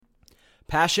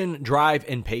Passion, drive,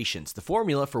 and patience. The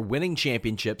formula for winning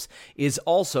championships is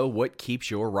also what keeps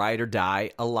your ride or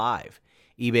die alive.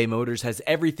 eBay Motors has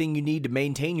everything you need to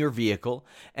maintain your vehicle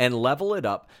and level it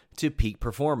up to peak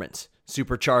performance.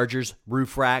 Superchargers,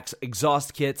 roof racks,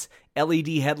 exhaust kits, LED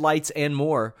headlights, and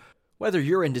more. Whether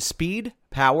you're into speed,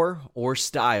 power, or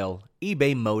style,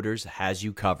 eBay Motors has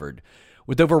you covered.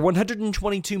 With over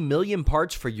 122 million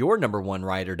parts for your number one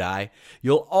ride or die,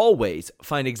 you'll always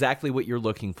find exactly what you're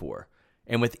looking for.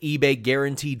 And with eBay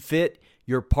Guaranteed Fit,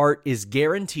 your part is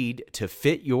guaranteed to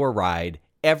fit your ride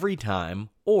every time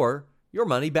or your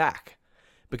money back.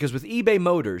 Because with eBay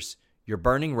Motors, you're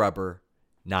burning rubber,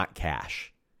 not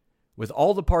cash. With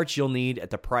all the parts you'll need at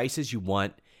the prices you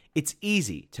want, it's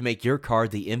easy to make your car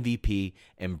the MVP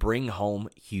and bring home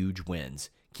huge wins.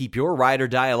 Keep your ride or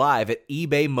die alive at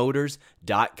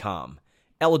ebaymotors.com.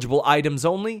 Eligible items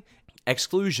only.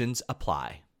 Exclusions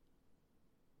apply.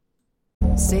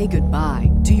 Say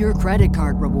goodbye to your credit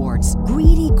card rewards.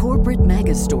 Greedy corporate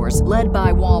mega stores, led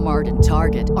by Walmart and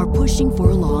Target, are pushing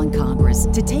for a law in Congress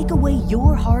to take away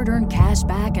your hard-earned cash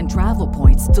back and travel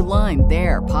points to line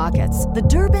their pockets. The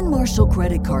Durbin-Marshall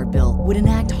credit card bill would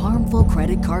enact harmful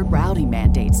credit card routing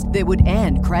mandates that would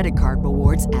end credit card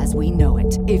rewards as we know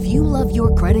it. If you love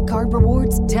your credit card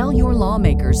rewards, tell your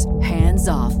lawmakers, hands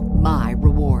off my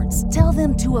rewards. Tell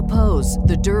them to oppose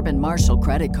the Durbin-Marshall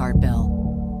credit card bill.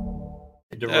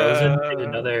 DeRozan hit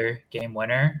another game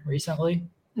winner recently?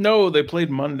 No, they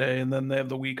played Monday, and then they have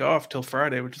the week off till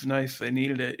Friday, which is nice. They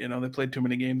needed it. You know, they played too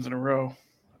many games in a row.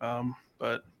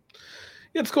 But,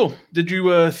 yeah, it's cool. Did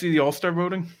you see the All-Star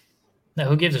voting? No,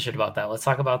 who gives a shit about that? Let's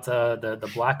talk about the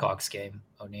Blackhawks game,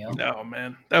 O'Neal. No,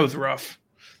 man. That was rough.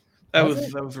 That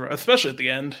was rough, especially at the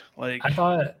end. Like I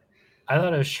thought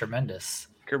it was tremendous.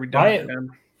 Kirby Dach, man.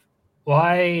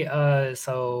 Why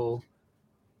so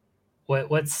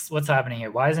what's happening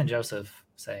here? Why isn't Joseph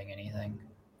saying anything?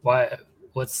 Why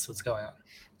what's going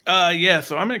on? Yeah,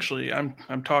 so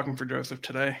I'm talking for Joseph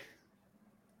today.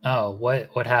 Oh,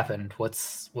 what happened?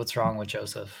 What's wrong with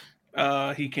Joseph?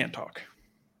 He can't talk.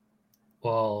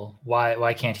 Well,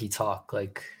 why can't he talk?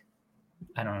 Like,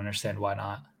 I don't understand why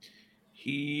not.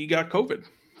 He got COVID,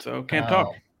 so can't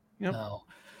talk. Yep. No.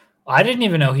 I didn't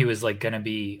even know he was like going to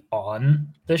be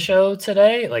on the show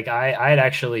today. Like I had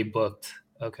actually booked.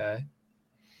 Okay.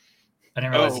 I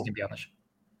didn't realize he could be on the show.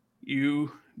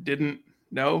 You didn't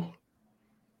know?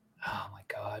 Oh my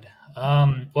God.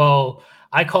 Well,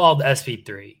 I called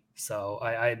SP3, so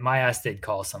I my ass did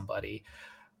call somebody.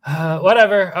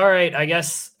 Whatever. All right. I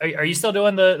guess. Are you still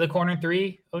doing the corner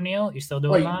three, O'Neal? You still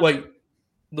doing that? Wait.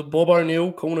 The Bob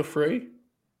O'Neal corner three?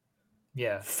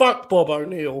 Yeah. Fuck Bob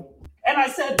O'Neal. And I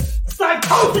said,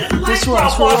 psychosis! This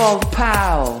one's for all the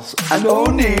pals and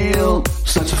O'Neal.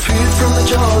 Such a feed from the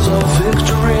jaws of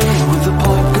victory with the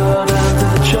point guard and the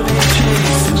chubby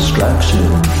cheese. Distraction.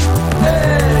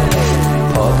 Hey!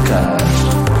 Podcast.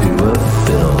 Pure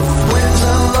filth. Wins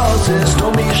and losses,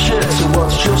 don't mean shit. So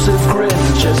watch Joseph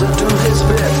Cringe as I do his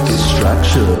bit.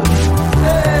 Distraction.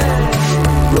 Hey!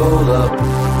 Roll up.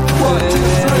 1, 2,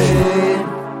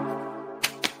 3.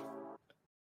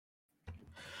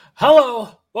 Hello,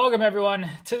 welcome everyone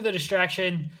to The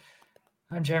Distraction.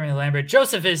 I'm Jeremy Lambert.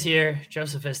 Joseph is here.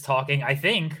 Joseph is talking, I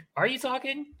think. Are you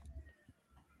talking?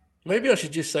 Maybe I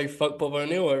should just say fuck Bob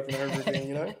O'Neal over and over again,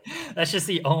 you know? That's just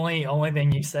the only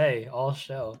thing you say all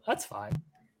show. That's fine.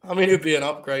 I mean, it'd be an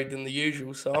upgrade than the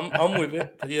usual, so I'm with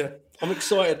it. But yeah, I'm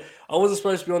excited. I wasn't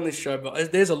supposed to be on this show,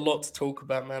 but there's a lot to talk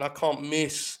about, man. I can't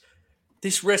miss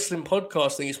this wrestling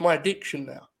podcast thing. It's my addiction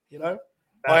now, you know?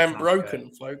 I am broken,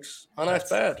 folks. I know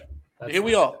it's bad. Here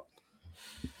we are.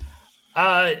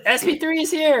 SP3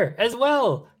 is here as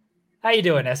well. How you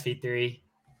doing, SP3?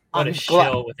 What a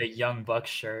shill with a Young Bucks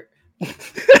shirt.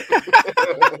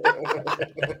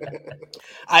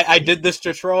 I did this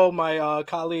to troll my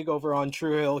colleague over on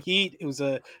True Hill Heat,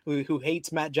 who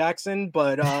hates Matt Jackson,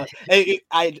 but I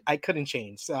couldn't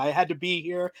change, so I had to be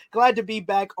here. Glad to be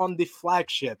back on the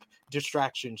flagship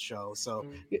Distraction show. So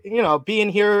being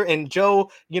here, and Joe,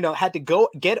 had to go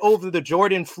get over the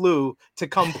Jordan flu to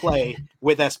come play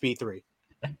with SP3.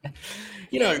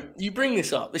 You bring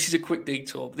this up. This is a quick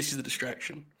detour. But this is the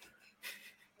Distraction.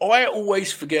 I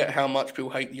always forget how much people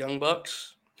hate the Young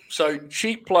Bucks. So,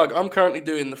 cheap plug, I'm currently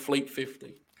doing the Fleet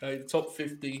 50, okay, the top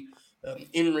 50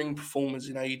 in-ring performers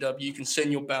in AEW. You can send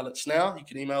your ballots now. You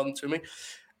can email them to me.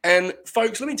 And,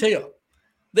 folks, let me tell you,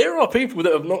 there are people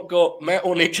that have not got Matt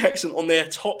or Nick Jackson on their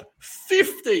top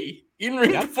 50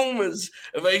 in-ring performers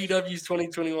of AEW's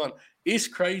 2021. It's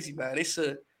crazy, man. It's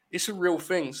a real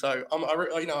thing. So,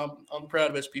 I'm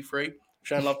proud of SP3.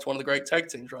 Showing love to one of the great tag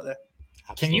teams right there.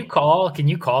 Can you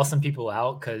call some people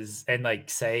out and like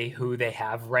say who they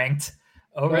have ranked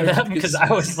over Right, them? Because I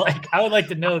would like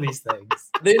to know these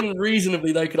things. Then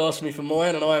reasonably they could ask me for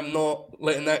mine, and I am not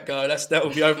letting that go. That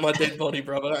would be over my dead body,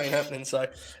 brother. That ain't happening. So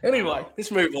anyway,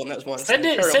 let's move on. That's mine. Send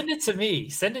it to me.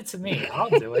 Send it to me.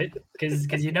 I'll do it.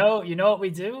 Because you know what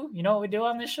we do? You know what we do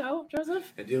on this show,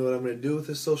 Joseph? And you know what I'm going to do with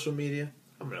this social media?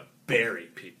 I'm going to bury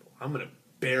people. I'm going to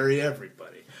bury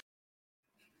everybody.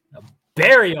 I'll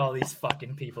bury all these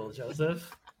fucking people, Joseph.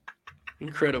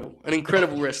 Incredible. An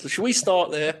incredible wrestler. Should we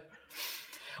start there?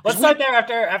 Let's start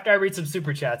there after I read some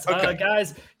super chats. Okay.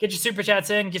 Guys, get your super chats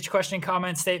in. Get your question,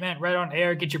 comment, statement right on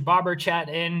air. Get your Bobber chat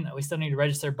in. We still need to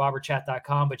register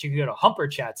bobberchat.com, but you can go to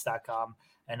humperchats.com,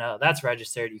 and that's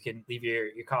registered. You can leave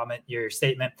your comment, your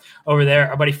statement over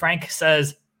there. Our buddy Frank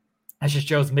says, that's just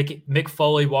Joe's Mick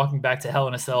Foley walking back to Hell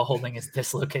in a Cell holding his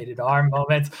dislocated arm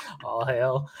moment. All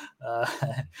hail.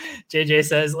 JJ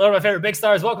says, one of my favorite big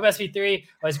stars. Welcome, SV3.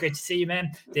 Always great to see you,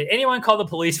 man. Did anyone call the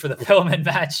police for the Pillman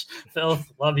match? Phil,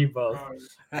 love you both.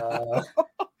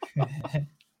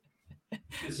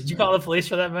 Did you call the police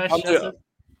for that match?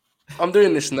 I'm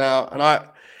doing this now, and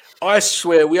I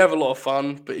swear we have a lot of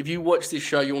fun, but if you watch this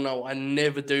show, you'll know I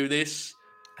never do this.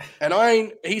 And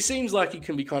he seems like he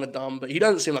can be kind of dumb, but he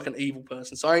doesn't seem like an evil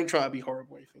person. So I ain't trying to be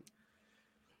horrible or anything.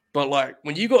 But like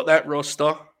when you got that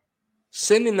roster,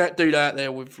 sending that dude out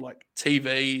there with like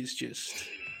TV is just,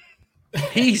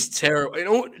 he's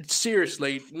terrible.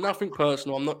 Seriously, nothing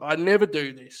personal. I never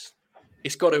do this.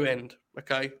 It's got to end.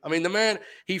 Okay. I mean, the man,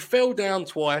 he fell down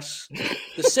twice.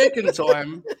 The second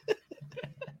time,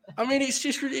 I mean, it's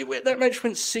just that match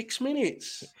went 6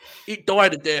 minutes. It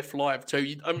died a death live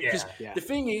too. Because the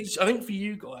thing is, I think for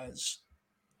you guys,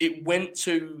 it went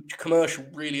to commercial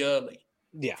really early.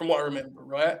 Yeah, from what I remember,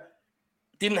 right?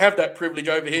 Didn't have that privilege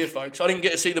over here, folks. I didn't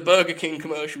get to see the Burger King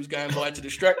commercials going by to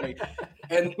distract me.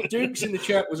 And Dukes in the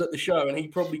chat was at the show, and he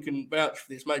probably can vouch for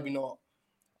this, maybe not.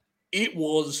 It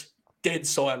was dead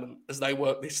silent as they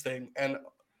worked this thing, and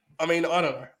I mean, I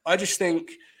don't know. I just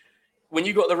think, when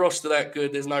you got the roster that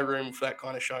good, there's no room for that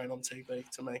kind of showing on TV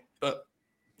to me. But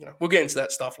we'll get into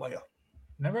that stuff later.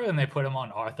 Remember when they put him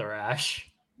on Arthur Ashe?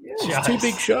 Yeah, two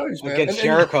big shows, man. Against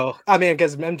Jericho.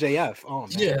 Against MJF. Oh man.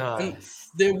 Yeah. And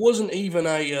there wasn't even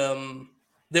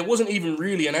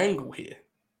really an angle here.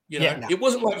 It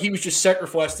wasn't like he was just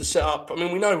sacrificed to set up. I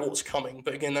mean, we know what's coming,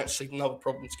 but again, that's another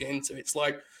problem to get into. It's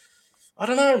like, I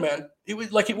don't know, man. It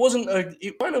was like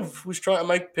it kind of was trying to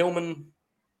make Pillman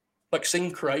like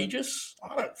seem courageous.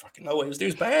 I don't fucking know what it was. It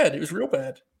was bad. It was real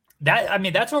bad.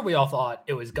 That's where we all thought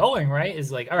it was going, right?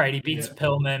 Is like, all right, he beats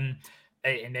Pillman,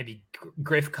 and maybe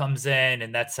Griff comes in,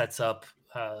 and that sets up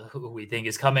who we think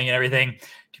is coming and everything.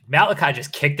 Malachi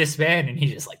just kicked this man, and he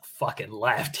just like fucking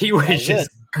left. He was just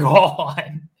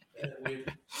gone.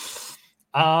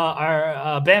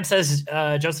 Our Bam says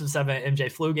Joseph 7 MJ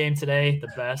flu game today.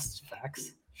 The best.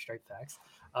 Facts. Straight facts.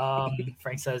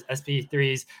 Frank says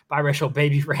SB3's biracial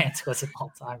baby rant was an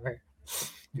all-timer.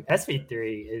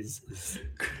 SB3 is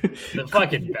the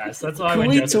fucking best. That's why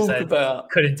when Joseph said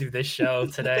couldn't do this show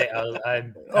today, I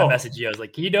messaged you. I was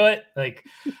like, can you do it? Like,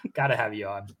 gotta have you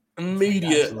on.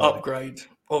 Immediate upgrade,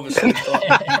 obviously.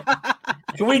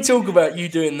 Can we talk about you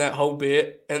doing that whole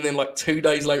bit, and then like 2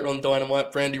 days later on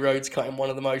Dynamite, Brandy Rhodes cutting one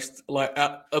of the most like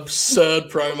absurd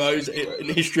promos in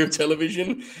the history of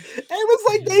television? It was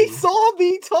like they saw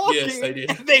me talking. Yes, they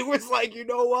did. And they was like, you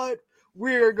know what?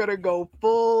 We're gonna go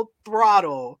full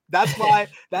throttle. That's why.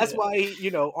 That's why.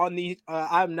 On the.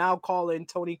 I'm now calling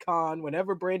Tony Khan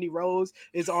whenever Brandy Rose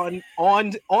is on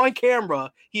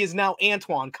camera. He is now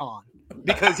Antoine Khan,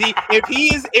 because if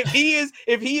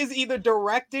he is either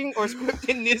directing or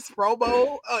scripting this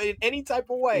promo in any type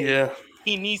of way,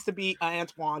 he needs to be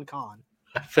Antoine Khan.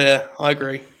 Fair, I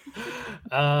agree.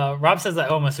 Rob says I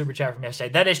owe him a super chat from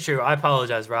yesterday. That is true. I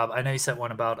apologize, Rob. I know you sent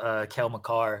one about Kel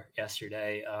McCarr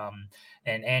yesterday.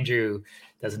 And Andrew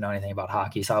doesn't know anything about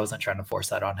hockey, so I wasn't trying to force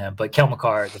that on him. But Kel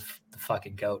McCarr, the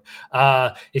fucking goat.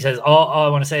 He says, all I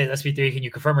want to say is SB3, can you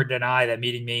confirm or deny that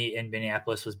meeting me in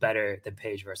Minneapolis was better than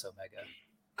Page versus Omega?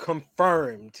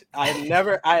 Confirmed. I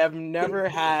have never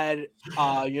had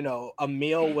a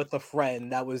meal with a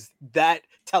friend that was that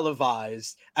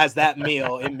televised as that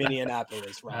meal in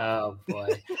Minneapolis. Right? Oh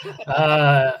boy.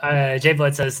 Jay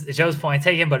Blood says Joe's point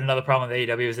taken, but another problem with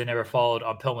AEW is they never followed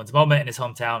on Pillman's moment, and his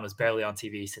hometown was barely on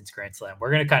TV since Grand Slam.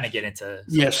 We're gonna kind of get into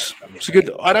it's a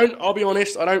good. I'll be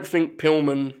honest, I don't think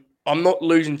Pillman, I'm not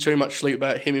losing too much sleep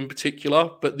about him in particular,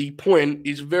 but the point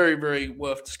is very, very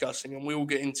worth discussing, and we will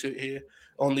get into it here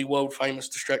on the world famous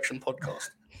Distraction podcast.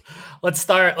 Let's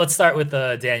start with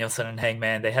Danielson and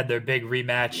Hangman. They had their big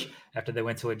rematch after they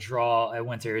went to a draw at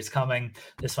Winter is Coming.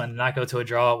 This one did not go to a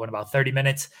draw. It went about 30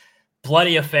 minutes.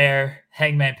 Bloody affair.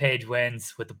 Hangman Page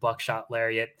wins with the buckshot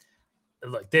lariat.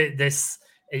 Look,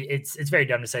 it's very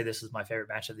dumb to say this was my favorite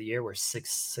match of the year. We're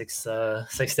 6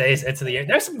 days into the year.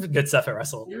 There's some good stuff at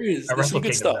Wrestle. There is. At Wrestle some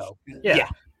good Kingdom, stuff. though. Yeah,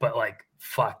 but like,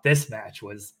 fuck, this match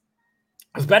was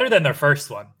better than their first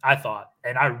one, I thought,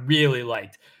 and I really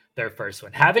liked their first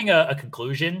one. Having a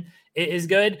conclusion is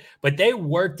good, but they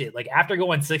worked it like after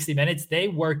going 60 minutes, they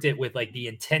worked it with like the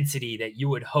intensity that you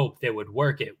would hope they would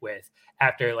work it with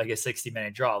after like a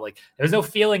 60-minute draw. Like there's no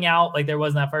feeling out like there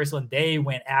was in that first one. They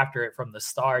went after it from the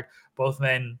start. Both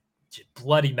men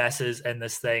bloody messes in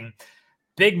this thing.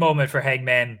 Big moment for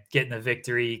Hangman getting the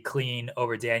victory clean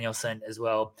over Danielson as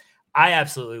well. I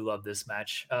absolutely love this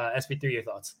match. SB3, your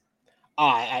thoughts?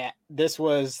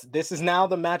 This is now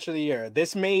the match of the year.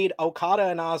 This made Okada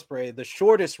and Ospreay the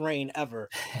shortest reign ever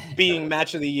being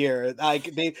match of the year.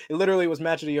 Like it literally was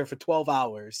match of the year for 12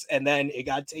 hours, and then it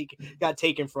got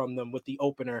taken from them with the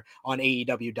opener on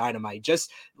AEW Dynamite.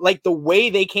 Just like the way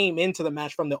they came into the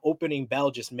match from the opening bell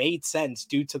just made sense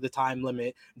due to the time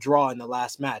limit draw in the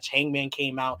last match. Hangman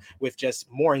came out with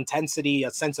just more intensity, a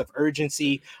sense of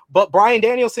urgency, but Bryan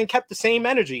Danielson kept the same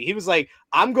energy. He was like,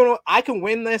 I can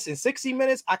win this in 60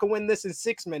 minutes. I can win this in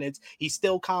 6 minutes. He's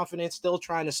still confident, still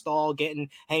trying to stall, getting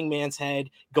Hangman's head,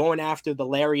 going after the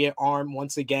lariat arm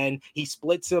once again. He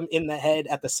splits him in the head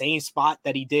at the same spot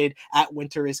that he did at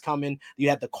Winter is Coming. You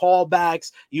had the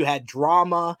callbacks, you had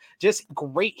drama, just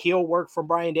great heel work from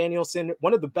Bryan Danielson.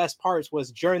 One of the best parts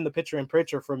was during the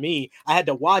picture-in-picture for me. I had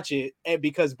to watch it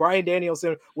because Bryan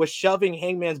Danielson was shoving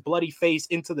Hangman's bloody face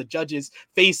into the judges'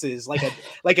 faces like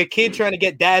a kid trying to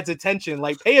get dad's attention.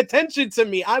 Like, pay attention to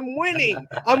me. I'm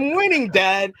winning,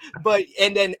 Dad.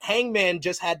 And then Hangman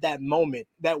just had that moment,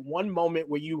 that one moment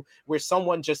where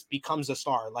someone just becomes a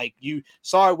star. Like you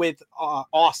saw it with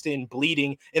Austin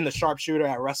bleeding in the sharpshooter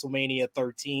at WrestleMania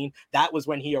 13. That was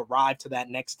when he arrived to that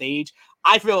next stage.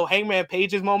 I feel Hangman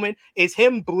Page's moment is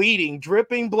him bleeding,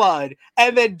 dripping blood,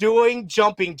 and then doing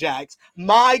jumping jacks.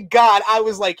 My God, I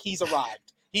was like, he's arrived.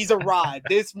 He's arrived.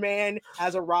 This man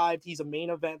has arrived. He's a main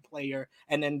event player.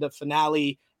 And then the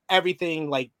finale, everything,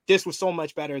 like, this was so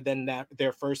much better than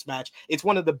their first match. It's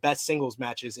one of the best singles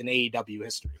matches in AEW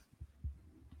history.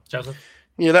 Joseph?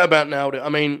 Yeah, that about nailed it. I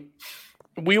mean,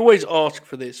 we always ask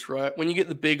for this, right? When you get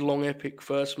the big, long, epic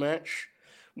first match,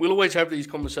 we'll always have these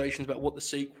conversations about what the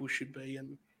sequel should be.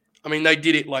 And, I mean, they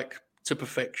did it, like, to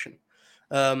perfection.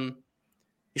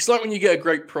 It's like when you get a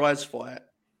great prize fight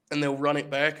and they'll run it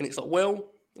back and it's like, well,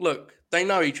 look, they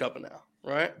know each other now,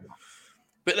 right?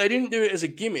 But they didn't do it as a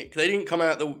gimmick. They didn't come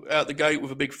out the gate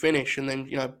with a big finish and then,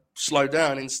 slow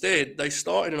down. Instead, they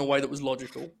started in a way that was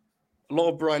logical. A lot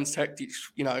of Bryan's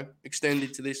tactics,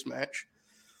 extended to this match.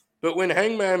 But when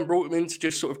Hangman brought him in to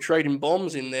just sort of trading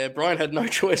bombs in there, Bryan had no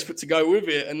choice but to go with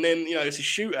it. And then, it's a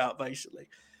shootout, basically.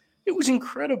 It was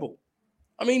incredible.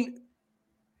 I mean,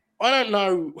 I don't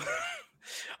know.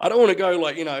 I don't want to go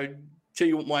tell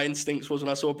you what my instincts was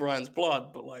when I saw Bryan's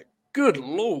blood, but good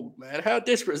Lord, man, how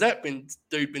desperate has that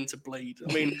dude been to bleed?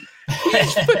 I mean,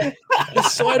 the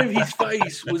side of his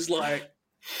face was like,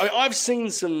 I've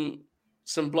seen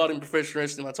some blood in professional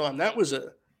wrestling in my time. That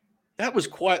was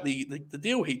quite the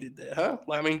deal he did there, huh?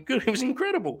 Good. It was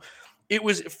incredible. It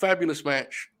was a fabulous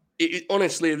match.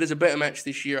 Honestly, if there's a better match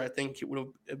this year, I think it would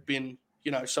have been,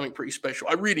 something pretty special.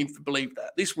 I really believe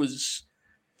that.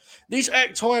 This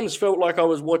at times felt like I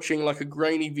was watching like a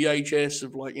grainy VHS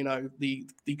of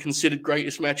the considered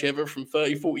greatest match ever from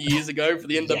 30, 40 years ago for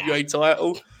the NWA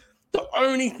title. The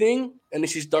only thing, and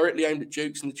this is directly aimed at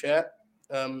Jukes in the chat,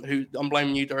 who I'm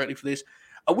blaming you directly for this,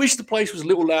 I wish the place was a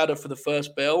little louder for the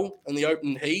first bell and the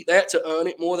opening heat. They had to earn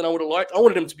it more than I would have liked. I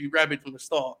wanted them to be rabid from the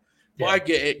start. But I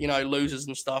get it, losers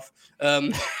and stuff.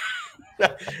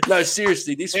 No,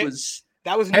 seriously,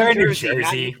 that was New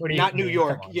Jersey, not New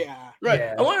York. Yeah. Right.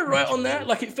 Yeah. Am I right on that?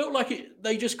 It felt like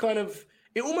they just kind of,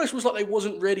 it almost was like they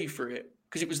wasn't ready for it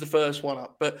because it was the first one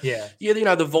up. But yeah,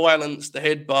 the violence, the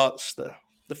headbutts, the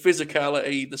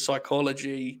physicality, the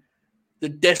psychology, the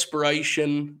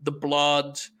desperation, the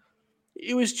blood.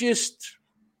 It was just,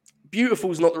 beautiful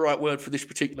is not the right word for this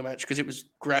particular match because it was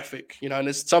graphic, and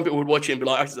there's some people would watch it and be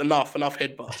like, enough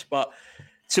headbutts. But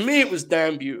to me, it was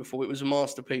damn beautiful. It was a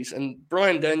masterpiece. And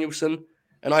Bryan Danielson,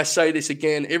 and I say this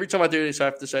again, every time I do this, I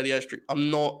have to say the asterisk. I'm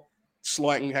not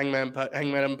slighting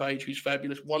Hangman Page, who's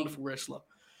fabulous, wonderful wrestler.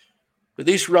 But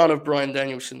this run of Bryan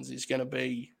Danielson's is going to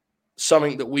be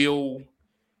something that we all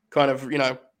kind of,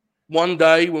 one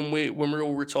day when we're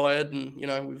all retired and,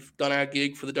 we've done our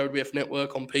gig for the WWF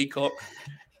Network on Peacock,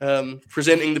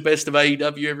 presenting the best of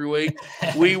AEW every week.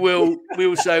 We will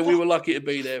say we were lucky to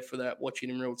be there for that, watching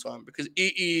in real time, because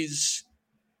it is,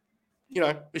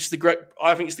 it's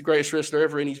I think it's the greatest wrestler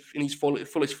ever in his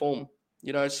fullest form.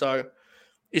 So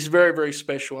it's very, very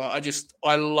special.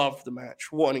 I love the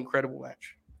match. What an incredible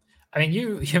match. I mean,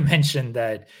 you mentioned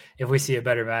that if we see a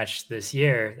better match this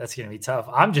year, that's going to be tough.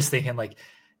 I'm just thinking like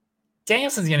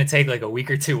Danielson's going to take like a week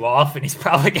or two off, and he's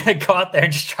probably going to go out there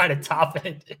and just try to top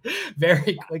it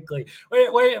very quickly.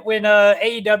 When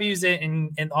AEW's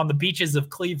in on the beaches of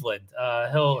Cleveland,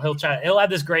 he'll have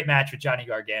this great match with Johnny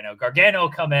Gargano. Gargano will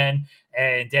come in,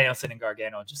 and Danielson and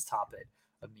Gargano will just top it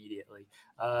immediately.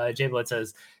 Jay Blood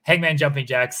says, Hangman jumping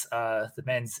jacks, the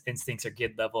men's instincts are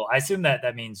Gid level. I assume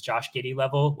that means Josh Giddey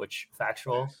level, which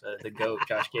factual, the GOAT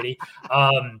Josh Giddey.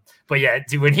 But yeah,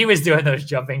 dude, when he was doing those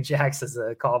jumping jacks as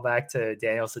a callback to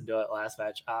Danielson doing it last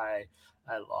match, I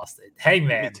lost it.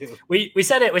 Hangman, we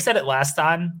said it last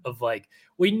time of like,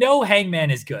 we know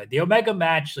Hangman is good. The Omega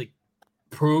match like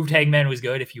proved Hangman was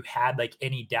good if you had like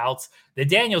any doubts. The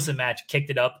Danielson match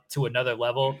kicked it up to another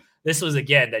level. This was,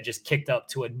 again, that just kicked up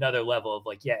to another level of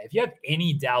like, yeah, if you have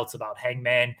any doubts about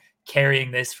Hangman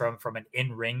carrying this from an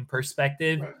in-ring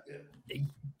perspective,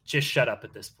 just shut up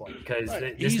at this point, because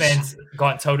this man's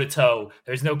gone toe-to-toe.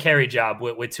 There's no carry job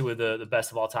with two of the best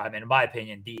of all time, and in my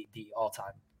opinion, the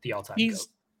all-time GOAT.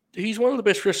 He's one of the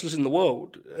best wrestlers in the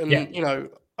world. And,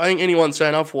 I think anyone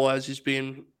saying otherwise is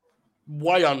being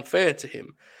way unfair to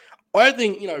him. I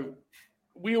think,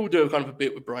 we all do kind of a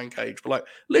bit with Brian Cage, but like,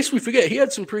 lest we forget, he had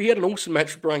an awesome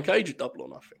match with Brian Cage at Double or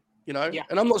Nothing, Yeah.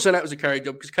 And I'm not saying that was a carry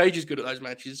job, because Cage is good at those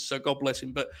matches, so God bless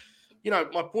him. But,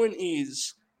 my point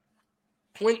is,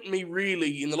 point me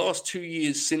really in the last 2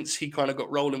 years since he kind of got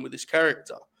rolling with this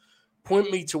character, point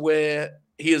me to where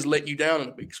he has let you down in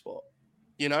a big spot.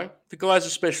 The guy's a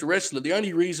special wrestler. The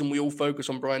only reason we all focus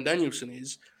on Bryan Danielson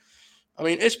is,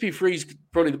 SP3 is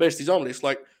probably the best he's on this.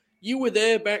 Like, you were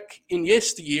there back in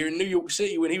yesteryear in New York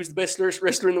City when he was the best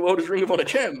wrestler in the world as Ring of Honor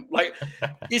champ. Like,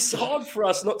 it's hard for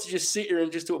us not to just sit here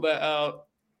and just talk about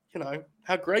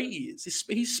how great he is.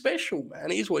 He's special,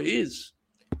 man. He is what he is.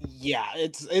 Yeah,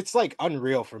 it's like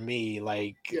unreal for me.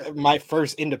 Like my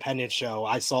first independent show,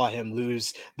 I saw him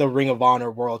lose the Ring of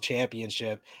Honor World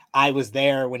Championship. I was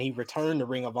there when he returned to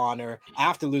Ring of Honor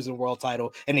after losing the world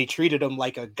title, and they treated him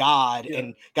like a god,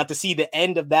 and got to see the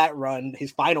end of that run,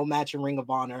 his final match in Ring of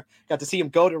Honor, got to see him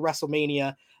go to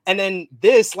WrestleMania. And then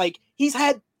this, like, he's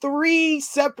had 3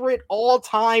 separate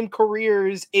all-time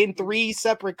careers in 3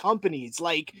 separate companies.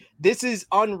 Like, this is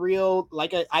unreal.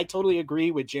 Like, I totally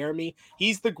agree with Jeremy.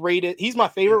 He's the greatest. He's my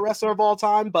favorite wrestler of all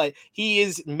time, but he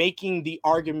is making the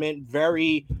argument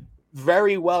very,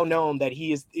 very well known that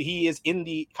he is in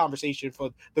the conversation for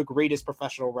the greatest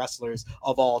professional wrestlers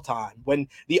of all time. When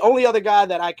the only other guy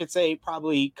that I could say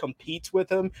probably competes with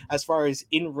him as far as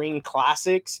in-ring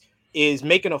classics is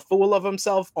making a fool of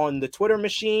himself on the Twitter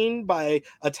machine by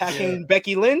attacking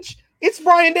Becky Lynch. It's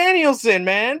Bryan Danielson,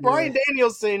 man. Bryan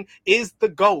Danielson is the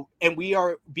GOAT, and we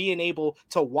are being able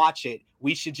to watch it.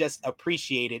 We should just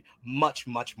appreciate it much,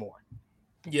 much more.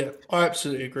 Yeah, I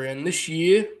absolutely agree. And this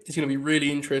year is going to be really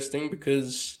interesting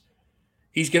because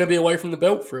he's going to be away from the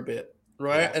belt for a bit,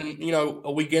 right? Yeah. And,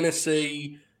 are we going to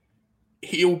see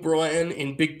heel Bryan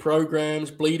in big programs,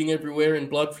 bleeding everywhere in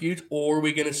blood feuds, or are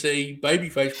we going to see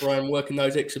babyface Bryan working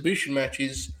those exhibition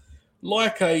matches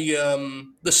like the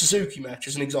Suzuki match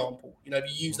as an example? If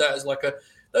you use that as like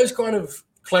those kind of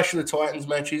Clash of the Titans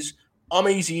matches, I'm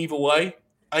easy either way.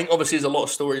 I think obviously there's a lot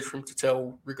of stories for him to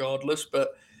tell regardless,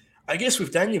 but I guess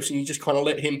with Danielson, you just kind of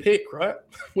let him pick, right?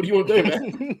 What do you want to do,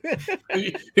 man?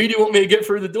 who do you want me to get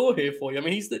through the door here for you? I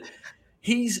mean,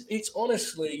 it's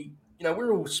honestly,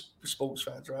 we're all sports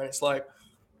fans, right? It's like,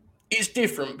 it's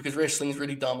different because wrestling is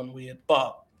really dumb and weird,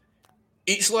 but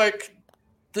it's like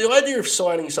the idea of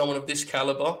signing someone of this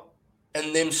caliber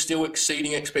and them still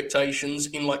exceeding expectations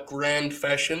in like grand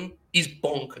fashion is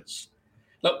bonkers.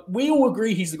 Like, we all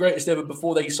agree he's the greatest ever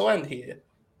before they signed here,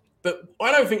 but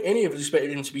I don't think any of us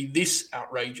expected him to be this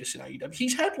outrageous in AEW.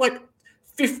 He's had like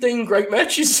 15 great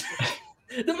matches.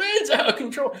 The man's out of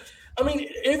control. I mean,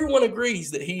 everyone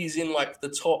agrees that he is in like the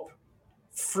top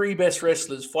 5 best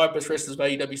wrestlers of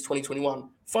AEW's 2021.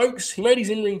 Folks, he made his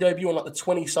in-ring debut on like the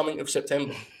 20-something of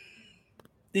September.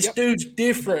 This dude's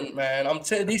different, man. I'm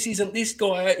telling you, this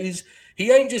guy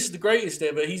he ain't just the greatest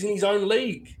ever. He's in his own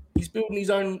league. He's building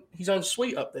his own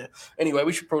suite up there. Anyway,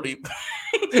 we should probably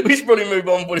move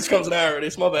on before this comes an hour of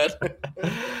this. My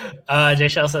bad. Jay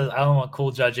Shell says, I don't want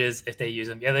cool judges if they use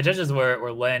them. Yeah, the judges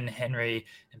were Len, Henry,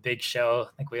 and Big Show.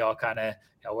 I think we all kind of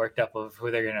got worked up of who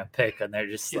they're gonna pick, and they're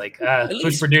just like,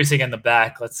 who's producing in the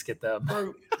back? Let's get them.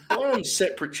 Bro, buy them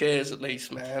separate chairs at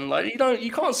least, man. Like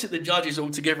you can't sit the judges all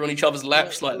together on each other's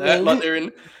laps like that. Like they're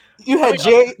in. You had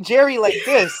Jerry like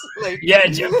this, like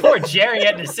poor Jerry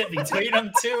had to sit between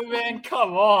them too, man.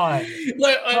 Come on.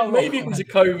 Maybe it was a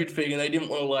COVID thing and they didn't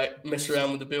want to like mess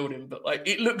around with the building, but like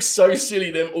it looks so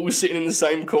silly them all sitting in the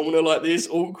same corner like this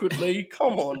awkwardly.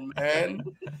 Come on, man.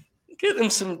 Get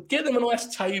them a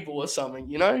nice table or something,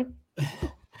 you know.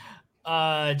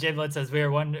 Jay Blood says we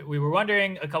were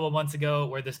wondering a couple months ago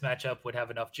where this matchup would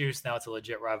have enough juice. Now it's a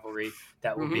legit rivalry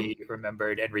that will be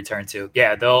remembered and returned to.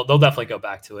 Yeah, they'll definitely go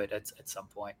back to it at some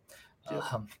point.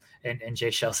 And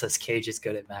Jay Shell says Cage is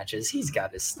good at matches. He's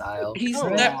got his style. He's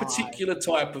that particular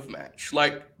type of match.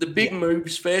 Like the big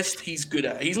moves fest, he's good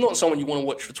at. He's not someone you want to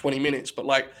watch for 20 minutes, but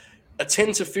like a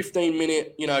 10 to 15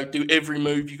 minute, do every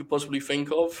move you could possibly think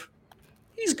of.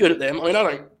 He's good at them. I mean,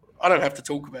 I don't have to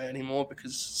talk about it anymore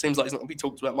because it seems like he's not going to be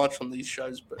talked about much on these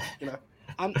shows. But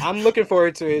I'm looking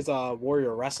forward to his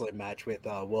Warrior Wrestling match with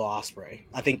Will Ospreay.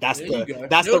 I think that's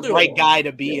the right guy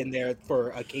to be in there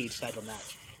for a Cage type of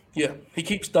match. Yeah, he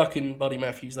keeps ducking Buddy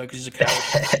Matthews though because he's a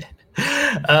coward.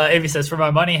 Avi says, for my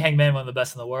money, Hangman, one of the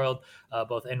best in the world,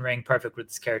 both in ring, perfect with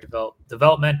his character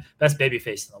development, best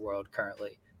babyface in the world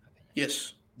currently.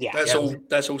 Yes, yeah,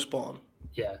 that's all spot on.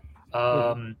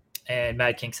 Yeah. And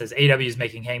Mad King says AEW is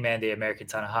making Hangman the American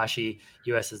Tanahashi.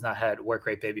 US has not had work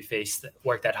rate babyface that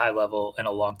worked at high level in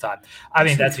a long time. I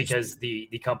mean, that's because the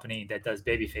company that does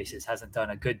babyfaces hasn't done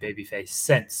a good babyface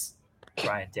since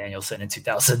Bryan Danielson in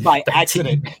 2000 by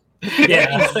accident.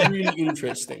 Yeah, it's really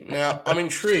interesting. Now, I'm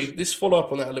intrigued. Let's follow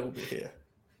up on that a little bit here.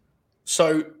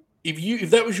 So, if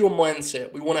that was your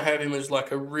mindset, we want to have him as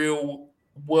like a real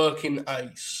working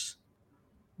ace.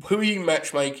 Who are you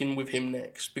matchmaking with him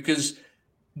next? Because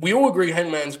we all agree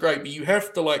Hangman's great, but you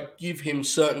have to like give him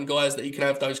certain guys that he can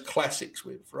have those classics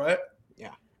with, right?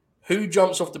 Yeah. Who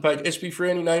jumps off the page?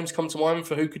 SB3, any names come to mind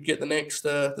for who could get the next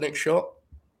shot?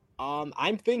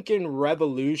 I'm thinking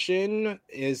Revolution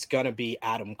is gonna be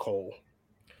Adam Cole.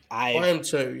 I am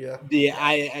too, yeah.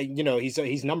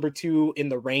 He's number 2 in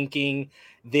the ranking.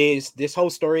 This whole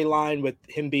storyline with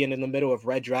him being in the middle of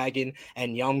Red Dragon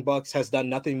and Young Bucks has done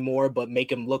nothing more but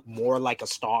make him look more like a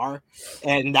star,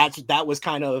 and that was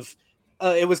kind of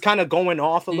it was kind of going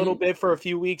off a little bit for a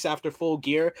few weeks after Full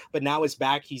Gear, but now it's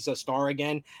back. He's a star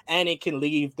again, and it can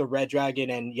leave the Red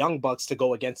Dragon and Young Bucks to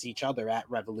go against each other at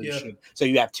Revolution. Yeah. So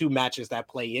you have 2 matches that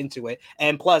play into it,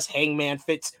 and plus Hangman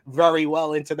fits very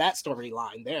well into that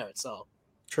storyline there. So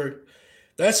true.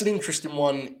 That's an interesting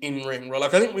one in ring, right?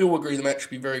 Like I think we all agree the match should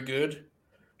be very good.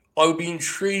 I would be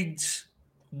intrigued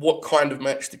what kind of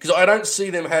match, because I don't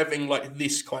see them having like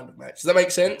this kind of match. Does that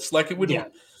make sense? Like it wouldn't. Yeah.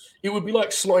 It would be like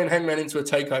slotting Hangman into a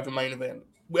takeover main event.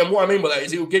 And what I mean by that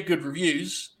is it will get good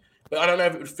reviews, but I don't know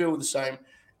if it would feel the same.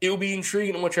 It will be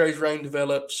intriguing to watch how his reign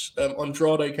develops.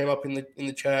 Andrade came up in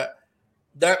the chat.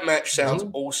 That match sounds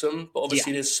awesome, but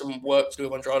obviously there's some work to do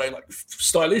with Andrade. Like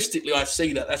stylistically, I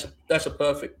see that. That's a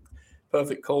perfect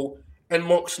call. And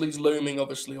Moxley's looming,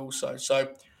 obviously, also. So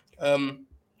I don't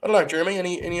know, Jeremy.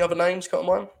 Any other names come to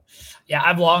mind? Yeah,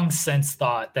 I've long since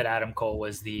thought that Adam Cole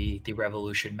was the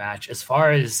Revolution match. As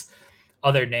far as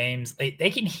other names, they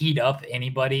can heat up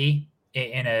anybody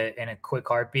in a quick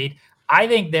heartbeat. I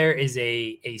think there is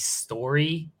a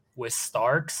story with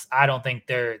Starks. I don't think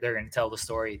they're going to tell the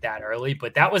story that early,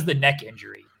 but that was the neck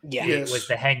injury. Yeah, it was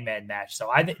the Hangman match. So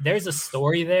I think there's a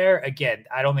story there. Again,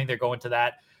 I don't think they're going to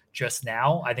that just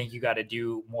now. I think you got to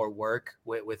do more work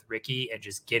with Ricky and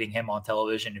just getting him on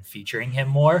television and featuring him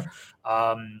more.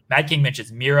 Mad King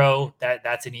mentions Miro.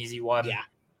 That's an easy one. Yeah.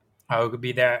 I could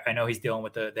be there. I know he's dealing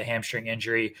with the hamstring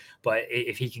injury, but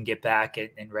if he can get back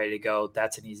and ready to go,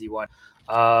 that's an easy one.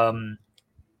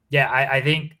 I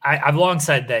think I've long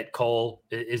said that Cole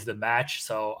is the match,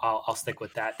 so I'll stick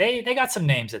with that. They got some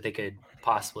names that they could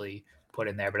possibly put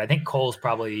in there, but I think Cole's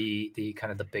probably the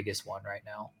kind of the biggest one right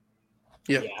now.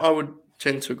 Yeah, I would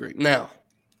tend to agree. Now,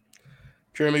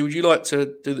 Jeremy, would you like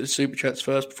to do the super chats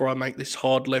first before I make this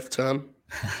hard left turn?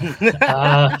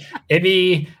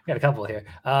 Ibby, got a couple here.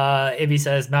 Ibby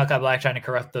says Malachi Black trying to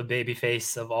corrupt the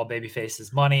babyface of all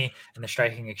babyfaces' money and the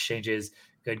striking exchanges.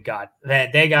 Good God,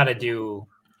 they got to do.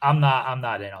 I'm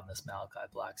not in on this Malachi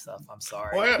Black stuff. I'm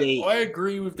sorry. I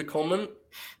agree with the comment.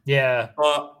 Yeah,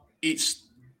 but it's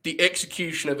the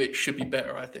execution of it should be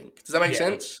better. I think. Does that make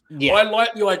sense? Yeah. I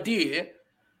like the idea.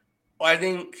 I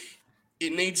think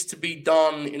it needs to be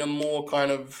done in a more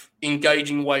kind of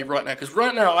engaging way right now. Because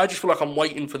right now, I just feel like I'm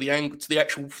waiting for the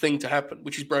actual thing to happen,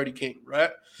 which is Brody King, right?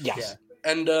 Yes.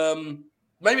 Yeah. And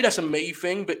maybe that's a me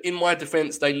thing, but in my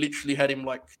defense, they literally had him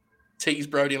like tease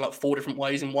Brody in like 4 different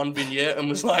ways in one vignette and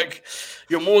was like,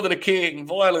 "You're more than a king,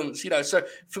 violence," So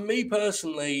for me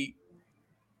personally,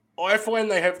 I find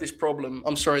they have this problem.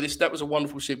 I'm sorry, that was a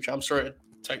wonderful super chat. I'm sorry to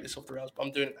take this off the rails, but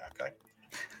I'm doing it now, okay?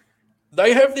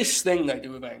 They have this thing they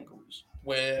do with angles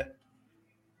where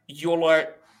you're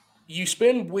like, you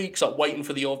spend weeks like waiting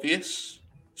for the obvious.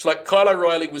 So like Kyle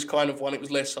O'Reilly was kind of one, it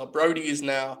was lesser. Brody is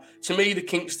now. To me, the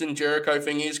Kingston Jericho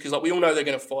thing is because like we all know they're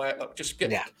going to fight. Like just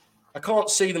get. Yeah. I can't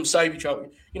see them save each other.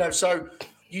 So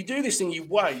you do this thing, you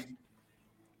wait,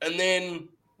 and then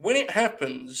when it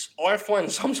happens, I find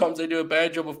sometimes they do a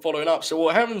bad job of following up. So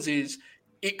what happens is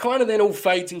it kind of then all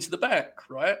fades into the back,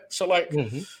 right? So like,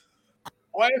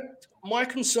 my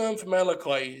concern for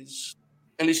Malachi is,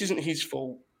 and this isn't his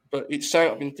fault, but it's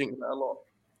something I've been thinking about a lot.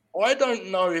 I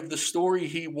don't know if the story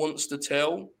he wants to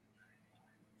tell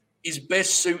is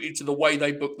best suited to the way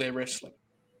they book their wrestling.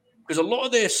 Because a lot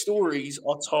of their stories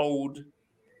are told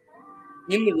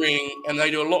in the ring, and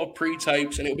they do a lot of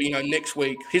pre-tapes, and it'll be, next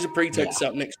week. Here's a pre-tape to set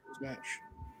up next week's match.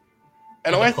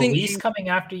 And I think police coming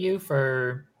after you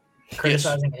for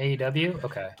criticizing AEW?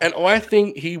 Okay. And I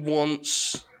think he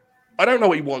wants... I don't know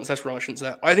what he wants. That's right. I shouldn't say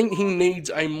that. I think he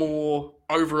needs a more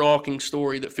overarching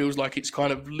story that feels like it's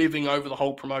kind of living over the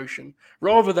whole promotion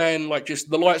rather than like just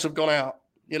the lights have gone out,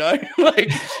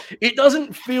 like it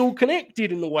doesn't feel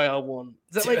connected in the way I want.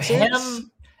 Does that make sense?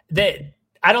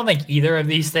 I don't think either of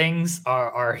these things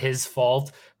are his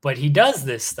fault, but he does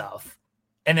this stuff.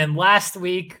 And then last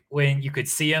week when you could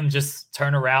see him just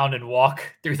turn around and walk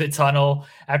through the tunnel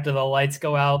after the lights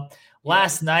go out,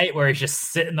 last night where he's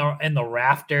just sitting in the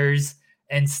rafters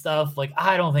and stuff, like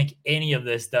I don't think any of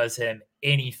this does him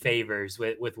any favors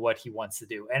with what he wants to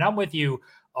do. And I'm with you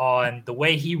on the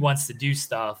way he wants to do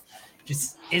stuff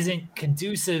just isn't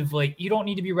conducive. Like you don't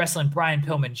need to be wrestling Brian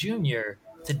Pillman Jr.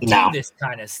 to do this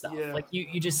kind of stuff. Yeah. Like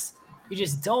you just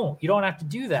don't. You don't have to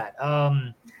do that.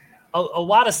 A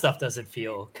lot of stuff doesn't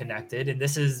feel connected, and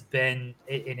this has been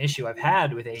an issue I've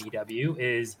had with AEW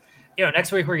is,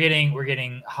 next week we're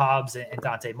getting Hobbs and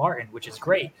Dante Martin, which is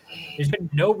great. There's been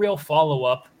no real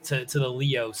follow-up to the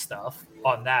Leo stuff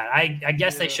on that. I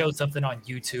guess they showed something on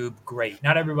YouTube. Great.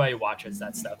 Not everybody watches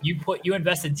that stuff. You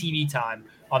invested TV time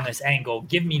on this angle.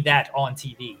 Give me that on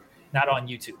TV, not on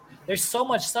YouTube. There's so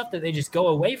much stuff that they just go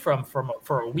away from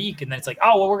for a week, and then it's like,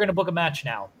 oh, well, we're going to book a match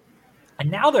now.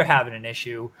 And now they're having an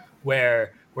issue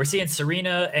where we're seeing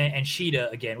Serena and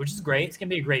Shida again, which is great. It's going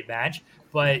to be a great match.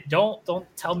 But don't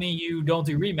tell me you don't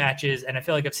do rematches. And I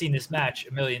feel like I've seen this match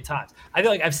a million times. I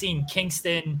feel like I've seen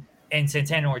Kingston and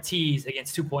Santana Ortiz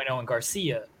against 2.0 and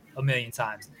Garcia a million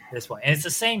times at this point. And it's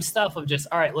the same stuff of just,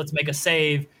 all right, let's make a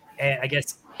save. And I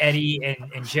guess Eddie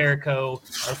and Jericho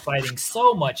are fighting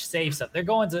so much save stuff. They're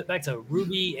going back to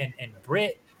Ruby and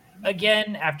Britt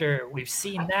again after we've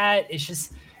seen that. It's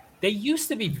just they used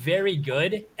to be very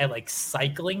good at like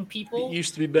cycling people. It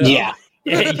used to be better. Yeah.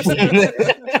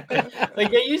 Like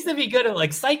they used to be good at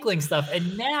like cycling stuff,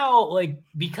 and now like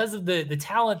because of the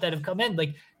talent that have come in,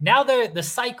 like now the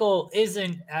cycle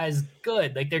isn't as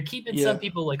good. Like they're keeping some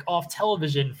people like off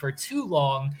television for too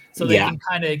long, so they can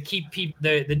kind of keep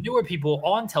the newer people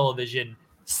on television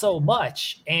so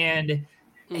much, and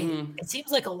it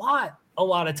seems like a lot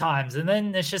of times, and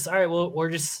then it's just all right. Well, we're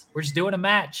just doing a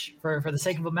match for the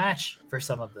sake of a match for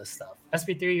some of this stuff.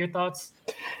 SP3, your thoughts?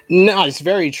 No, it's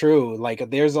very true. Like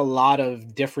there's a lot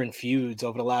of different feuds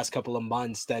over the last couple of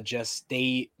months that just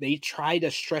they try to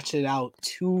stretch it out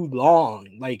too long.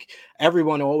 Like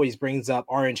everyone always brings up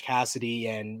Orange Cassidy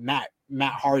and Matt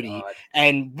Hardy,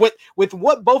 and with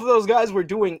what both of those guys were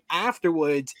doing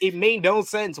afterwards, it made no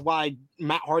sense why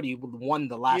Matt Hardy won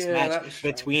the last match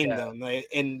between them,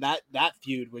 and that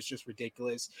feud was just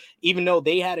ridiculous. Even though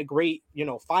they had a great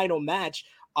final match,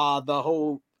 the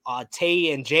whole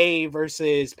Tay and Jay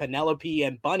versus Penelope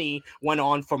and Bunny went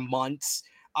on for months.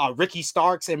 Ricky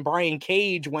Starks and Brian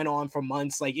Cage went on for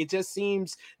months. Like it just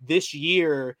seems this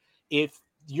year, if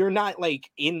you're not like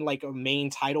in like a main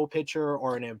title picture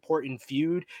or an important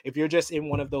feud, if you're just in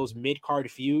one of those mid-card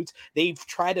feuds, they've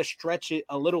tried to stretch it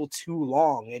a little too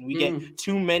long, and we get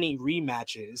too many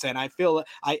rematches. And I feel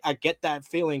I get that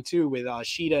feeling too with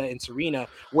Shida and Serena,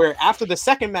 where after the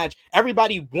second match,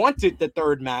 everybody wanted the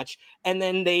third match, and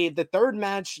then the third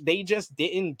match, they just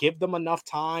didn't give them enough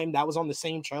time. That was on the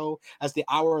same show as the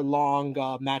hour-long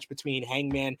match between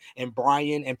Hangman and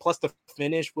Bryan, and plus the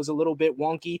finish was a little bit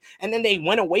wonky. And then they went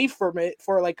went away from it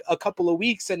for like a couple of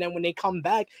weeks, and then when they come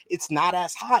back, it's not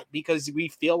as hot because we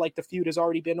feel like the feud has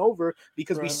already been over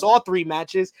because we saw 3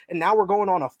 matches, and now we're going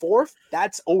on a 4th.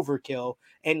 That's overkill.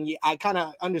 And I kind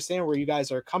of understand where you guys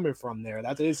are coming from there.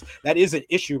 That is an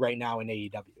issue right now in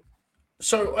AEW.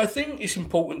 So I think it's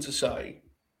important to say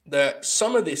that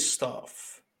some of this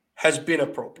stuff has been a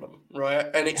problem, right?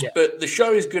 And it's but the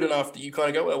show is good enough that you kind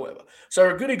of go, well, whatever.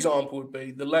 So a good example would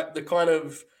be the kind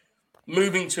of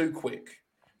moving too quick.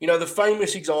 You know, the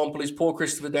famous example is poor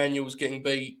Christopher Daniels getting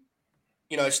beat,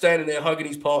 you know, standing there hugging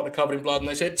his partner covered in blood, and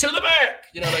they said, to the back!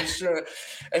 You know,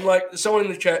 and like someone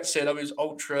in the chat said, I was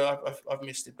ultra, I've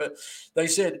missed it, but they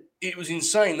said it was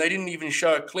insane. They didn't even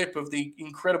show a clip of the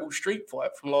incredible street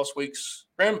fight from last week's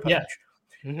Rampage. Yeah.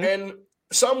 Mm-hmm. And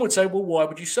some would say, well, why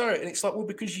would you show it? And it's like, well,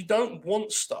 because you don't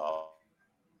want stuff.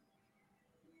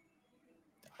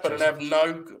 But have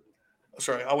no,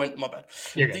 sorry, I went, my bad.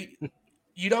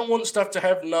 You don't want stuff to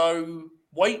have no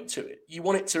weight to it. You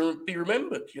want it to be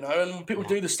remembered, you know, and when people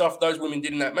do the stuff those women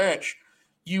did in that match,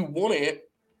 you want it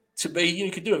to be, you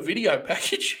could do a video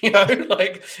package, you know,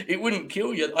 like it wouldn't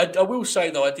kill you. I will say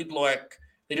though, I did like,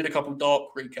 they did a couple dark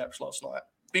recaps last night.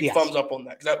 Big thumbs up on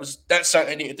that, because that's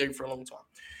something they need to do for a long time.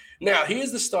 Now,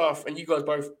 here's the stuff, and you guys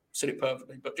both said it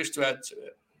perfectly, but just to add to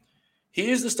it,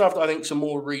 here's the stuff that I think is a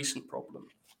more recent problem.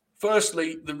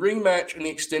 Firstly, the rematch and the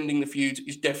extending the feuds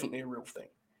is definitely a real thing.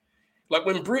 Like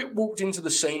when Britt walked into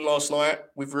the scene last night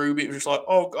with Ruby, it was just like,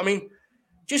 oh, I mean,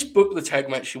 just book the tag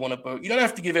match you want to book. You don't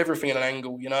have to give everything an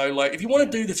angle, you know. Like if you want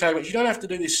to do the tag match, you don't have to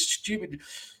do this stupid,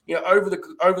 you know, over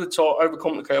the top,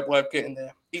 overcomplicated way of getting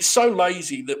there. It's so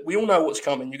lazy that we all know what's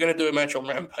coming. You're going to do a match on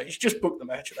Rampage. Just book the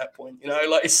match at that point, you know.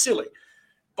 Like it's silly.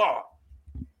 But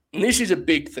and this is a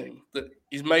big thing that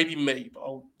is maybe me,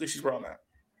 but this is where I'm at.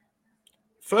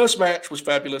 First match was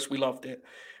fabulous. We loved it.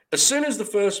 As soon as the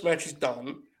first match is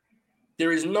done,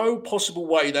 there is no possible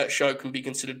way that show can be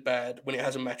considered bad when it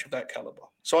has a match of that caliber.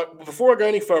 So before I go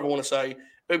any further, I want to say,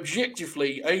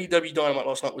 objectively, AEW Dynamite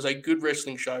last night was a good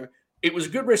wrestling show. It was a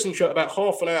good wrestling show about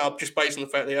half an hour just based on the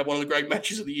fact they had one of the great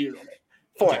matches of the year on it.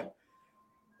 Fine.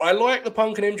 I like the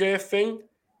Punk and MJF thing.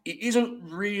 It isn't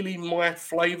really my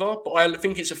flavor, but I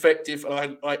think it's effective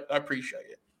and I appreciate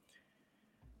it.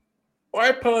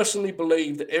 I personally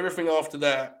believe that everything after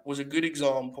that was a good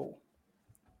example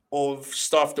of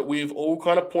stuff that we've all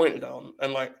kind of pointed on.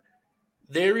 And like,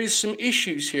 there is some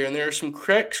issues here and there are some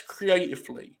cracks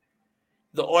creatively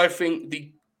that I think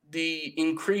the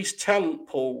increased talent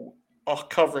pool are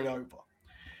covering over.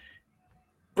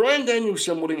 Bryan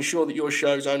Danielson will ensure that your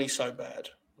show's only so bad,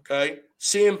 okay?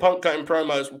 CM Punk cutting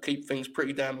promos will keep things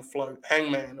pretty damn afloat.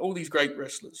 Hangman, all these great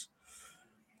wrestlers.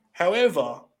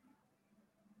 However,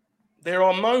 there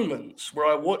are moments where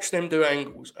I watch them do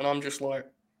angles and I'm just like,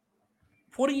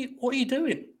 what are you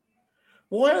doing?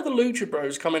 Why are the Lucha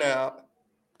Bros coming out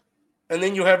and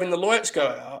then you're having the lights go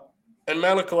out and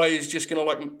Malachi is just going to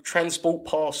like transport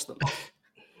past them?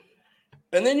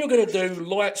 And then you're going to do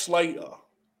lights later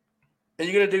and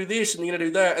you're going to do this and you're going to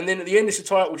do that. And then at the end, it's a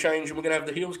title change and we're going to have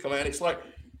the heels come out. It's like,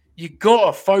 you got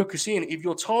to focus in. If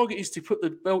your target is to put the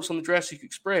belts on the Jurassic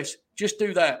Express, just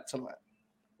do that tonight.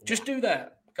 Just do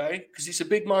that, okay? Because it's a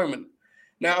big moment.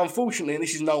 Now, unfortunately, and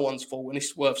this is no one's fault, and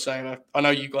this is worth saying, I know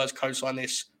you guys co-sign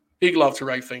this. Big love to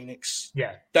Ray Phoenix.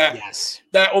 Yeah.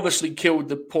 That obviously killed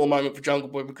the poor moment for Jungle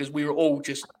Boy because we were all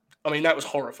just, I mean, that was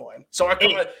horrifying. So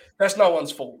that's no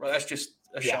one's fault, right? That's just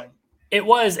a shame. It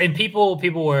was, and people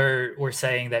were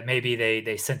saying that maybe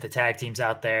they sent the tag teams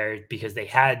out there because they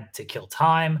had to kill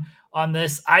time on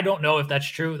this. I don't know if that's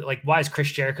true. Like, why is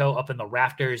Chris Jericho up in the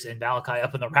rafters and Malachi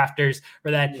up in the rafters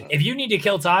for that? Yeah. If you need to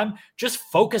kill time, just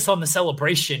focus on the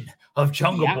celebration of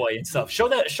Jungle Boy and stuff. Show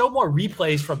more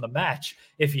replays from the match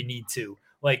if you need to.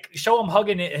 Like, show him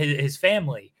hugging his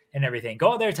family and everything.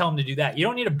 Go out there, tell him to do that. You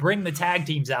don't need to bring the tag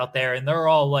teams out there and they're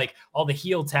all like, all the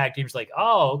heel tag teams like,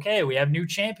 oh, okay, we have new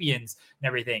champions and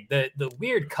everything. The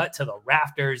weird cut to the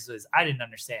rafters is, I didn't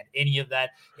understand any of that.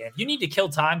 And if you need to kill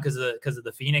time because of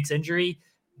the Phoenix injury,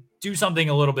 do something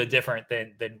a little bit different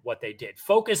than what they did.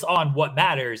 Focus on what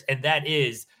matters, and that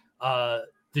is the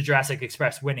Jurassic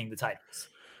Express winning the titles.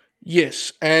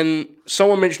 Yes, and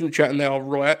someone mentioned the chat and they are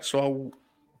right, so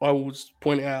I will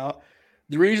point it out.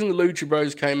 The reason the Lucha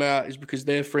Bros came out is because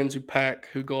they're friends with Pac,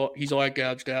 who got his eye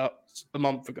gouged out a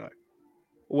month ago,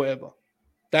 or whatever.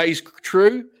 That is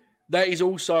true. That is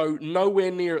also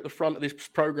nowhere near at the front of this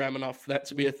program enough for that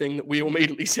to be a thing that we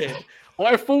immediately said.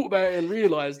 I thought about it and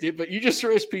realized it, but you just saw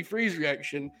SP3's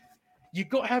reaction. You've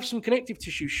got to have some connective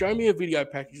tissue. Show me a video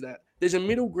package of that. There's a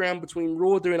middle ground between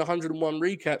Raw doing 101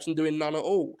 recaps and doing none at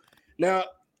all. Now,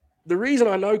 the reason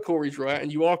I know Corey's right,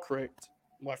 and you are correct,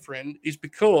 my friend, is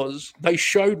because they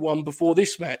showed one before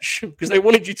this match because they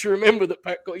wanted you to remember that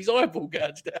Pac got his eyeball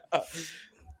gouged out.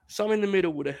 Some in the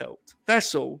middle would have helped.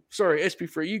 That's all. Sorry,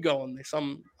 SP3, you go on this.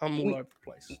 I'm all over the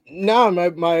place. No,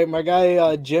 my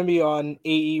guy Jimmy on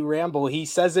AE Ramble, he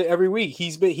says it every week.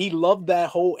 He loved that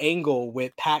whole angle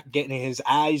with Pac getting his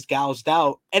eyes gouged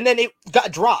out, and then it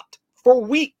got dropped for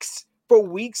weeks. For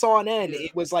weeks on end,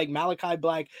 it was like Malachi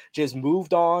Black just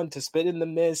moved on to Spit in the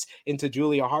Mist into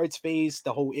Julia Hart's face,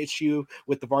 the whole issue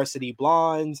with the Varsity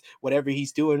Blondes, whatever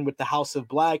he's doing with the House of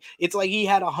Black. It's like he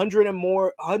had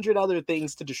 100 other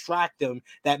things to distract him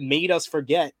that made us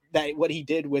forget that what he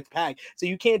did with Pac. So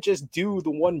you can't just do the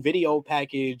one video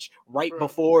package right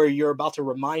before you're about to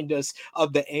remind us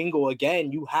of the angle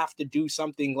again. You have to do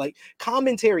something like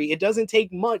commentary. It doesn't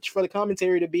take much for the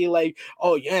commentary to be like,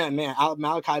 oh yeah, man,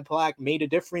 Malachi Black made a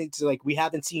difference. Like, we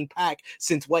haven't seen Pac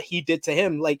since what he did to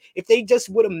him. Like, if they just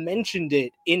would have mentioned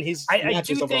it in his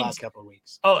matches over the last couple of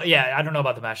weeks. Oh yeah, I don't know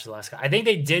about the matches the last couple. I think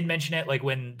they did mention it like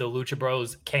when the Lucha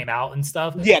Bros came out and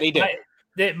stuff. Yeah, they did.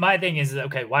 My thing is,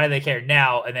 okay, why do they care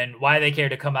now? And then why do they care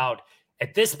to come out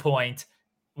at this point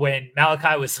when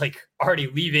Malachi was like already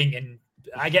leaving? And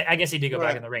I guess he did go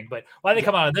back in the ring, but why do they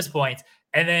come out at this point?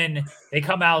 And then they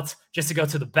come out just to go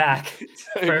to the back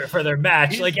for their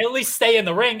match. Like, at least stay in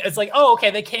the ring. It's like, oh, okay,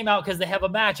 they came out because they have a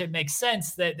match. It makes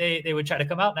sense that they would try to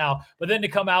come out now. But then to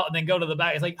come out and then go to the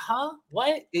back, it's like, huh?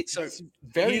 What? It's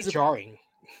very jarring.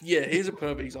 Here's a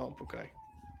perfect example, okay?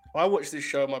 I watched this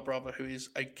show with my brother, who is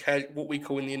what we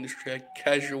call in the industry a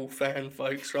casual fan,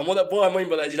 folks. And what I mean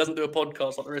by that is he doesn't do a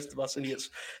podcast like the rest of us idiots.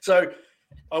 So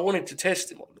I wanted to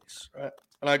test him on this, right?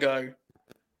 And I go,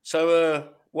 so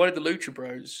why did the Lucha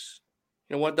Bros,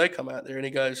 why did they come out there? And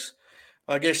he goes,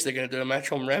 I guess they're going to do a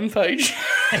match on Rampage.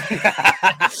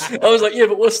 I was like, yeah,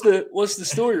 but what's the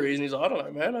story reason? He's like, I don't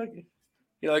know, man.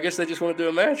 I guess they just want to do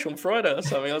a match on Friday or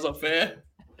something. I was like, fair.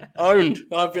 Owned.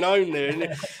 I've been owned there.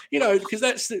 And, because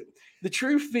that's the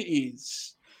truth of it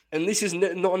is, and this is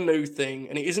not a new thing,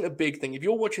 and it isn't a big thing. If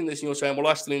you're watching this and you're saying, well,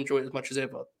 I still enjoy it as much as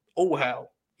ever, all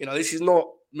hell. This is not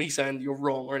me saying you're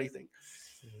wrong or anything.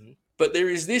 Mm-hmm. But there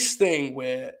is this thing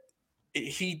where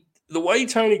the way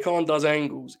Tony Khan does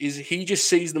angles is he just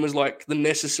sees them as like the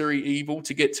necessary evil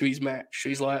to get to his match.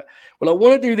 He's like, well, I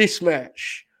want to do this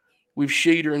match with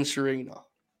Shida and Serena.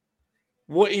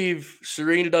 What if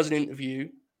Serena does an interview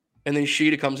and then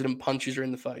Shida comes in and punches her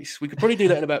in the face? We could probably do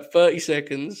that in about 30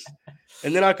 seconds,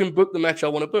 and then I can book the match I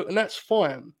want to book, and that's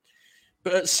fine.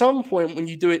 But at some point, when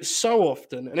you do it so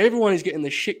often, and everyone is getting the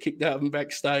shit kicked out of them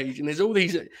backstage, and there's all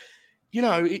these,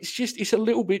 it's a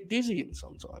little bit dizzying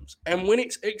sometimes. And when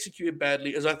it's executed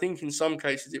badly, as I think in some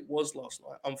cases it was last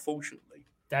night, unfortunately.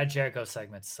 That Jericho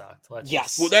segment sucked. Well,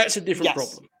 that's a different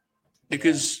problem.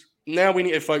 Because now we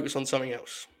need to focus on something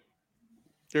else.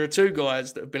 There are two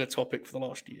guys that have been a topic for the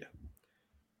last year.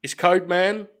 It's Code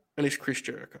Man and it's Chris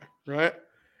Jericho, right?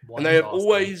 And they have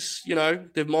always,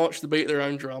 they've marched the beat of their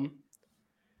own drum.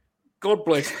 God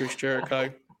bless Chris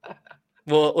Jericho.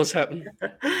 What's happened?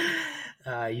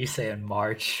 You saying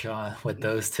March with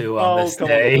those two on this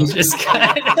stage?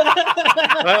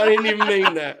 I didn't even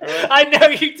mean that. Right? I know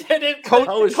you didn't.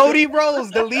 Cody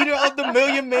Rhodes, the leader of the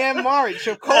Million Man March,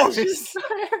 of course.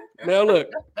 Now, look,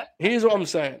 here's what I'm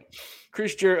saying.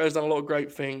 Chris Jericho has done a lot of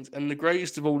great things, and the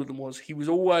greatest of all of them was he was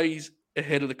always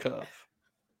ahead of the curve.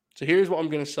 So here's what I'm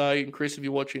going to say, and Chris, if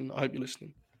you're watching, I hope you're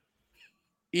listening.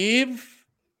 If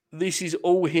this is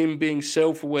all him being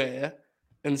self-aware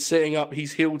and setting up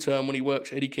his heel turn when he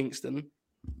works Eddie Kingston,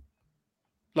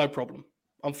 no problem.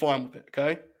 I'm fine with it,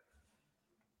 okay?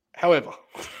 However,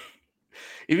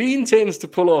 if he intends to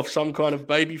pull off some kind of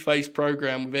babyface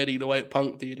program with Eddie the way that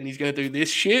Punk did, and he's going to do this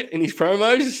shit in his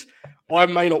promos, I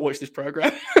may not watch this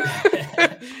program.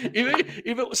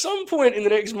 if at some point in the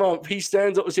next month he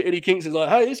stands up to Eddie Kingston like,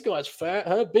 hey, this guy's fat,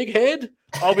 huh? Big head,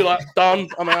 I'll be like, done,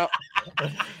 I'm out.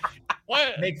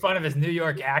 Make fun of his New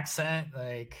York accent,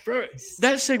 bro.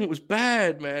 That segment was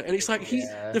bad, man. And it's like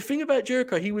the thing about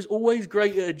Jericho, he was always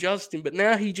great at adjusting, but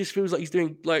now he just feels like he's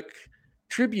doing like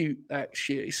tribute act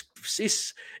shit.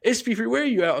 It's SP3. Where are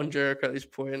you out on Jericho at this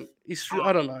point?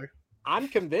 I don't know. I'm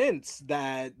convinced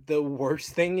that the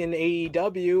worst thing in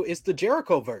AEW is the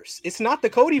Jericho verse. It's not the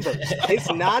Cody verse.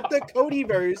 It's not the Cody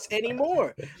verse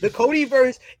anymore. The Cody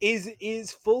verse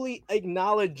is fully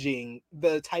acknowledging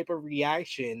the type of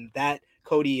reaction that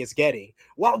Cody is getting.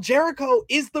 While Jericho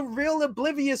is the real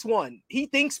oblivious one. He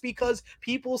thinks because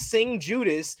people sing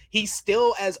Judas, he's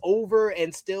still as over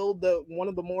and still the one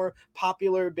of the more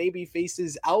popular baby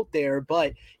faces out there.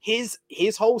 But his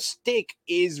whole stick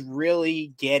is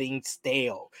really getting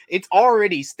stale. It's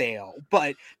already stale,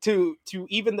 but to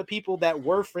even the people that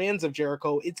were fans of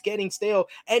Jericho, it's getting stale,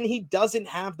 and he doesn't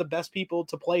have the best people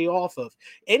to play off of.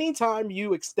 Anytime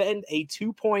you extend a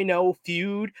 2.0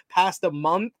 feud past a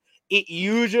month, it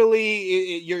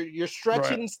usually you're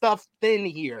stretching stuff thin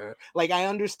here. Like, I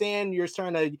understand you're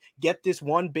trying to get this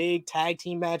one big tag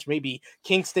team match, maybe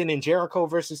Kingston and Jericho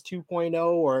versus 2.0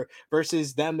 or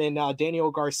versus them and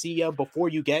Daniel Garcia before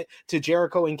you get to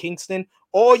Jericho and Kingston.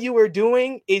 All you are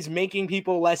doing is making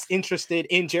people less interested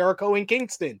in Jericho and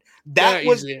Kingston. That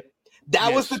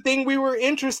was the thing we were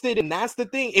interested in. That's the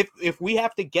thing. If we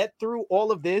have to get through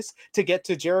all of this to get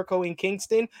to Jericho and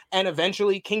Kingston, and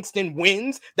eventually Kingston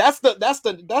wins, that's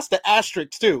the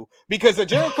asterisk too. Because the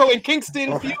Jericho and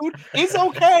Kingston feud is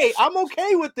okay. I'm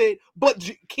okay with it, but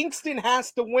Kingston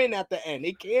has to win at the end.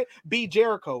 It can't be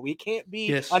Jericho. It can't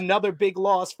be another big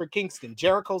loss for Kingston.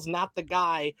 Jericho's not the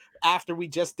guy after we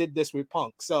just did this with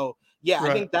Punk. So yeah,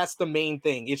 I think that's the main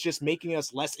thing. It's just making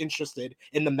us less interested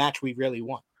in the match we really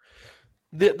want.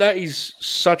 That is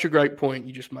such a great point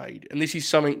you just made. And this is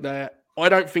something that I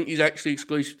don't think is actually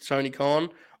exclusive to Tony Khan.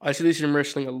 I see this in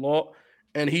wrestling a lot.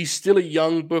 And he's still a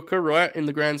young booker, right, in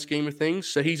the grand scheme of things.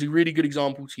 So he's a really good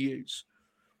example to use.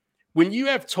 When you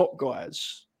have top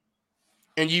guys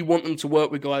and you want them to work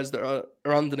with guys that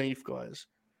are underneath guys,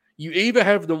 you either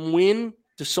have them win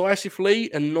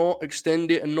decisively and not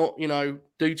extend it and not,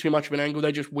 do too much of an angle.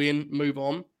 They just win, move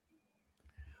on.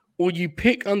 Or you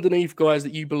pick underneath guys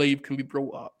that you believe can be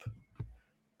brought up.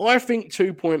 I think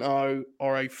 2.0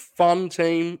 are a fun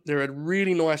team. They're a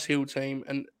really nice heel team.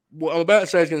 And what I'm about to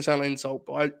say is going to sound like an insult,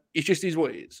 but it just is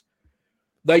what it is.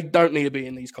 They don't need to be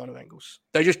in these kind of angles.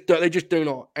 They just do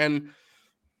not. And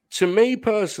to me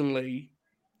personally,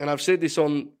 and I've said this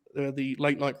on the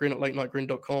Late Night Grin at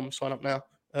latenightgrin.com, sign up now.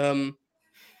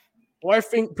 I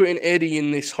think putting Eddie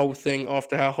in this whole thing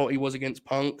after how hot he was against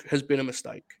Punk has been a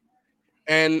mistake.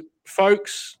 And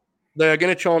folks, they are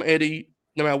going to chant Eddie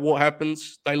no matter what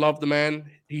happens. They love the man.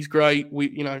 He's great.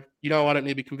 I don't need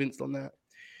to be convinced on that.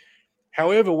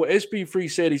 However, what SB3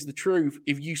 said is the truth.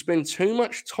 If you spend too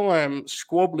much time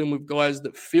squabbling with guys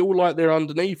that feel like they're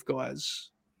underneath guys,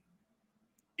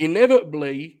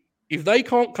 inevitably, if they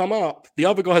can't come up, the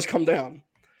other guys come down.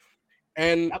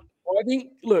 And I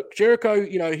think, look, Jericho,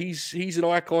 he's an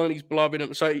icon. He's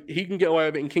beloved. So he can get away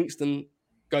with it in Kingston.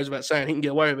 Goes without saying, he can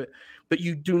get away with it. But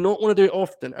you do not want to do it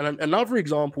often. And another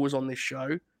example was on this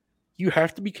show. You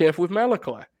have to be careful with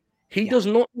Malachi. He does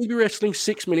not need to be wrestling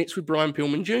 6 minutes with Brian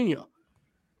Pillman Jr.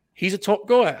 He's a top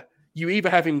guy. You either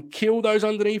have him kill those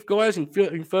underneath guys in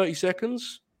 30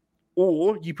 seconds,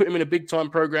 or you put him in a big-time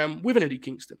program with an Eddie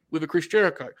Kingston, with a Chris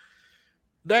Jericho.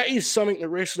 That is something that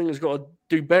wrestling has got to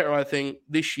do better, I think,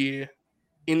 this year,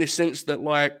 in the sense that,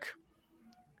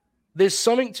 there's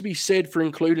something to be said for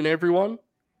including everyone,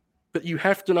 but you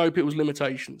have to know people's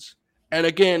limitations. And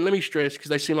again, let me stress, because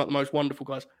they seem like the most wonderful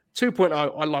guys. 2.0,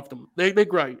 I love them. They're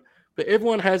great. But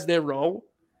everyone has their role.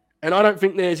 And I don't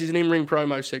think theirs is an in-ring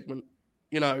promo segment,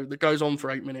 that goes on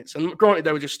for 8 minutes. And granted,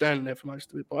 they were just standing there for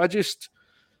most of it. But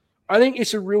I think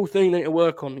it's a real thing they need to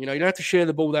work on. You don't have to share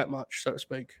the ball that much, so to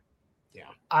speak.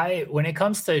 Yeah. When it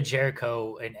comes to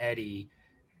Jericho and Eddie,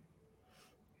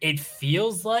 it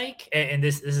feels like, and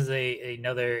this is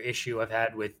another issue I've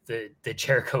had with the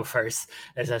Jericho first,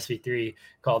 as SB3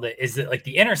 called it, is that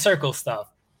the inner circle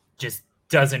stuff just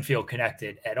doesn't feel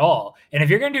connected at all. And if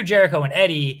you're going to do Jericho and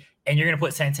Eddie and you're going to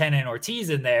put Santana and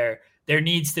Ortiz in there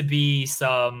needs to be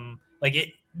some,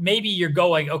 maybe you're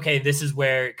going, okay, this is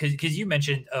where, because you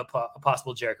mentioned a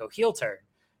possible Jericho heel turn,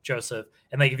 Joseph.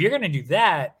 And if you're going to do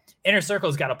that, inner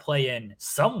circle's got to play in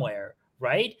somewhere,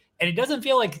 right? And it doesn't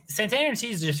feel like Santana and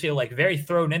Ortiz just feel very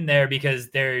thrown in there because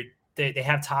they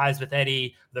have ties with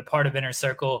Eddie. They're part of Inner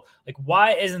Circle.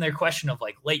 Why isn't there question of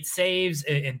late saves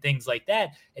and things like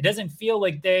that? It doesn't feel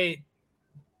like they're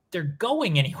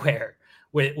going anywhere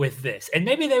with this. And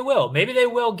maybe they will. Maybe they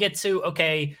will get to,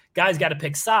 okay, guys got to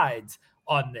pick sides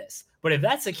on this. But if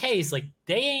that's the case,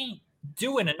 they ain't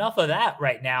doing enough of that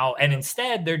right now, and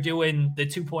instead they're doing the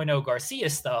 2.0 Garcia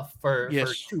stuff for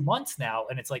 2 months now,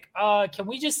 and it's can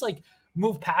we just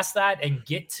move past that and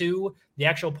get to the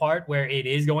actual part where it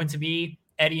is going to be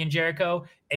Eddie and Jericho?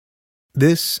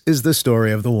 This is the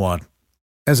story of the one.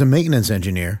 As a maintenance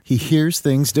engineer, he hears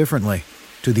things differently.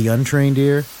 To the untrained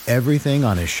ear, everything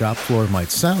on his shop floor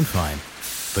might sound fine,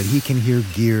 but he can hear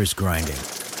gears grinding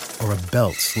or a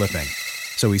belt slipping.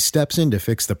 So he steps in to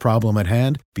fix the problem at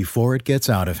hand before it gets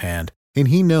out of hand. And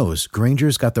he knows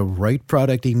Granger's got the right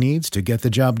product he needs to get the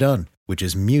job done, which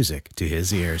is music to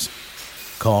his ears.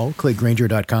 Call, click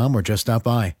Grainger.com, or just stop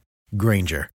by.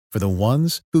 Grainger, for the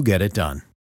ones who get it done.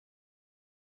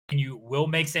 And you will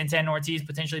make Santana Ortiz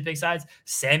potentially pick sides.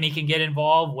 Sammy can get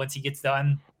involved once he gets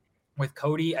done with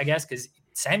Cody, I guess, because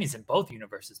Sammy's in both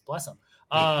universes. Bless him.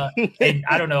 And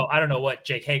I don't know what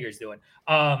Jake Hager's doing.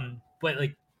 But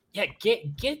like, yeah,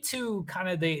 get to kind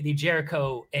of the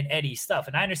Jericho and Eddie stuff.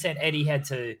 And I understand Eddie had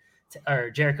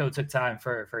or Jericho took time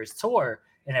for his tour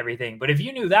and everything. But if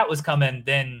you knew that was coming,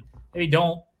 then maybe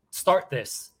don't start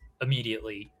this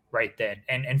immediately right then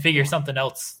and figure something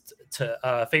else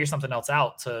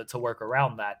out to work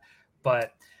around that.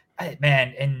 But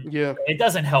man, and it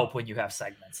doesn't help when you have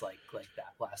segments like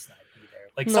that last night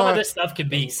either. Like some of this stuff can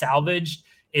be salvaged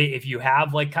if you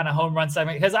have like kind of home run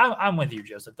segment, because I'm with you,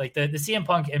 Joseph. Like the CM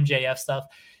Punk MJF stuff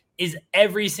is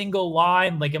every single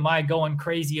line. Like, am I going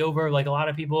crazy over like a lot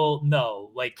of people? No.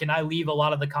 Like, can I leave a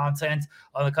lot of the content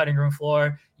on the cutting room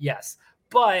floor? Yes.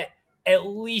 But at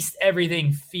least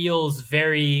everything feels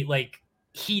very like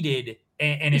heated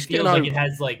and it feels like it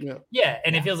has like,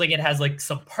 it feels like it has like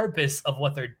some purpose of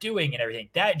what they're doing and everything.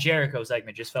 That Jericho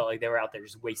segment just felt like they were out there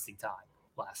just wasting time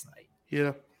last night.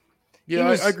 Yeah. Yeah,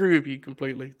 I agree with you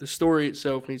completely. The story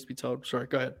itself needs to be told. Sorry,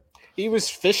 go ahead. He was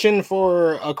fishing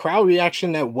for a crowd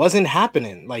reaction that wasn't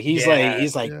happening. Like he's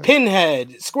like Pinhead,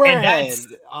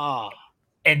 Squarehead.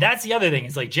 And that's the other thing.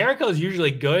 It's like Jericho's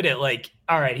usually good at like,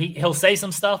 all right, he'll say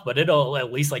some stuff, but it'll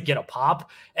at least like get a pop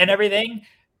and everything.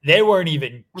 They weren't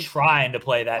even trying to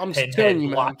play that Pinhead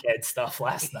blockhead stuff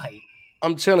last night.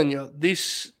 I'm telling you,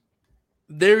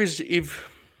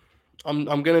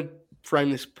 I'm going to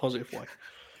frame this positive way.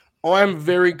 I am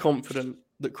very confident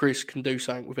that Chris can do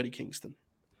something with Eddie Kingston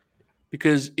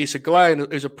because it's a guy,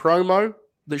 there's a promo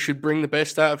that should bring the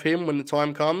best out of him when the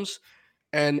time comes.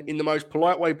 And in the most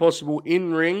polite way possible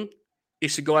in ring,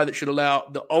 it's a guy that should allow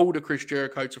the older Chris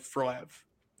Jericho to thrive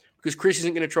because Chris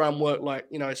isn't going to try and work like,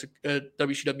 it's a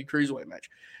WCW Cruiserweight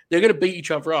match. They're going to beat each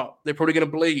other up. They're probably going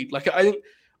to bleed. Like, I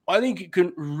think it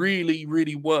can really,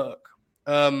 really work.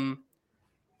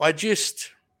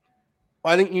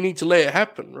 I think you need to let it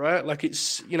happen, right? Like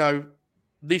it's,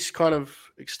 this kind of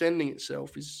extending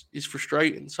itself is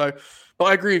frustrating. So, but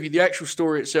I agree with you. The actual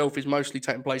story itself is mostly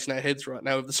taking place in our heads right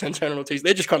now with the Santana and Ortiz.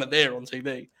 They're just kind of there on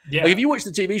TV. Yeah. Like if you watch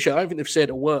the TV show, I don't think they've said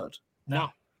a word. No.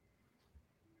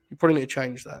 You probably need to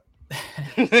change that.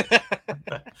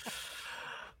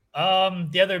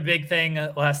 The other big thing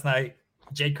last night,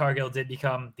 Jade Cargill did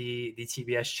become the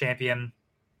TBS champion.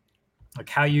 Like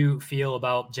how you feel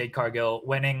about Jade Cargill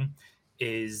winning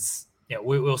is,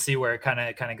 we'll see where it kind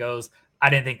of goes. I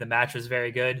didn't think the match was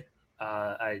very good.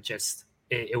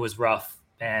 It was rough,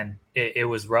 and it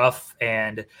was rough.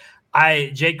 And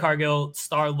Jade Cargill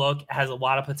star look has a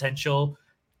lot of potential.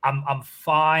 I'm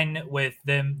fine with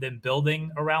them building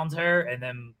around her and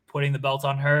then putting the belt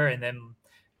on her and then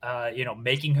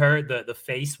making her the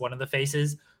face, one of the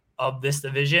faces of this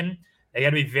division. They got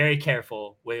to be very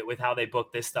careful with how they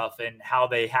book this stuff and how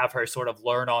they have her sort of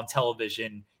learn on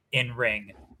television in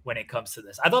ring when it comes to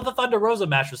this. I thought the Thunder Rosa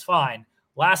match was fine.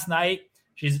 Last night,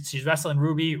 she's wrestling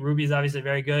Ruby. Ruby's obviously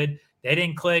very good. They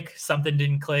didn't click. Something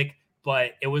didn't click,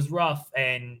 but it was rough.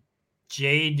 And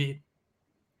Jade,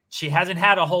 she hasn't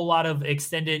had a whole lot of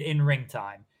extended in-ring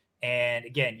time. And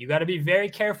again, you got to be very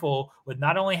careful with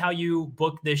not only how you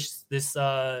book this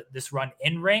run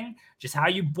in ring, just how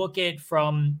you book it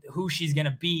from who she's going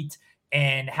to beat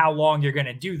and how long you're going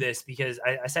to do this. Because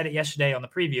I said it yesterday on the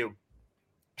preview,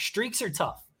 streaks are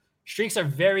tough. Streaks are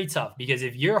very tough because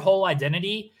if your whole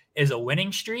identity is a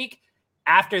winning streak,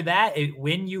 after that,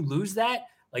 when you lose that,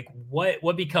 like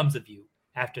what becomes of you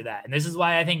after that? And this is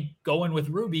why I think going with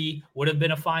Ruby would have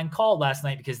been a fine call last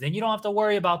night, because then you don't have to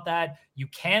worry about that. You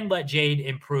can let Jade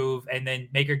improve and then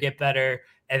make her get better.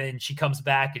 And then she comes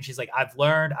back and she's like, I've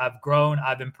learned, I've grown,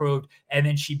 I've improved. And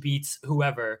then she beats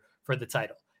whoever for the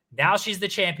title. Now she's the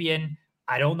champion.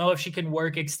 I don't know if she can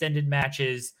work extended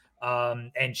matches.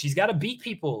 And she's got to beat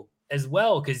people as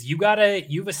well, because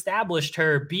you've established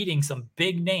her beating some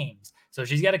big names. So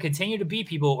she's got to continue to beat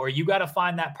people, or you got to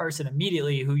find that person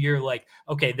immediately who you're like,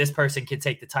 okay, this person can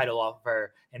take the title off of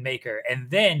her and make her. And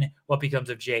then what becomes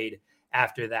of Jade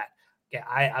after that? Yeah,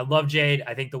 I love Jade.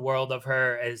 I think the world of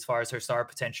her as far as her star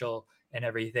potential and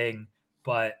everything,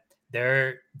 but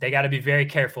they got to be very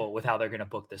careful with how they're going to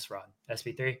book this run.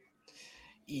 SP3.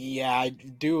 Yeah, I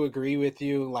do agree with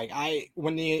you. Like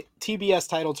when the TBS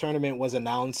title tournament was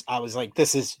announced, I was like,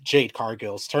 this is Jade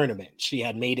Cargill's tournament. She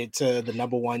had made it to the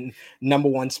number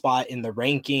one spot in the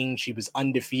ranking. She was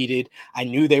undefeated. I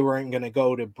knew they weren't going to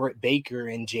go to Britt Baker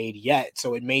and Jade yet,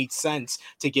 so it made sense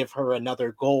to give her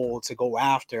another goal to go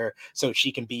after so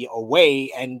she can be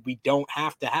away and we don't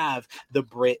have to have the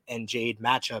Britt and Jade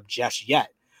matchup just yet.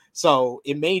 So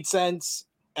it made sense.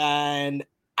 And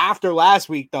after last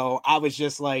week, though, I was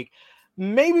just like,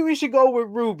 maybe we should go with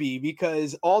Ruby,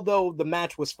 because although the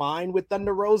match was fine with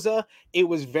Thunder Rosa, it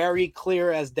was very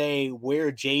clear as day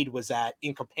where Jade was at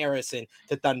in comparison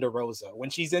to Thunder Rosa.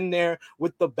 When she's in there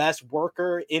with the best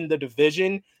worker in the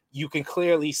division, you can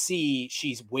clearly see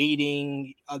she's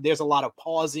waiting. There's a lot of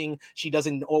pausing. She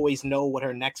doesn't always know what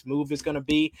her next move is going to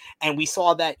be. And we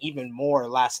saw that even more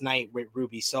last night with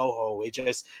Ruby Soho. It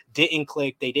just didn't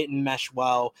click. They didn't mesh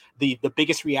well. The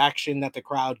biggest reaction that the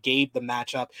crowd gave the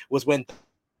matchup was when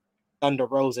Thunder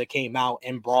Rosa came out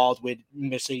and brawled with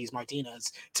Mercedes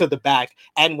Martinez to the back,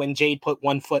 and when Jade put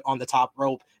one foot on the top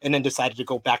rope and then decided to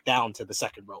go back down to the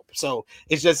second rope. So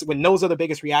it's just, when those are the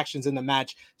biggest reactions in the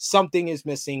match, something is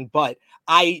missing. But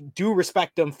I do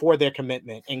respect them for their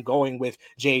commitment and going with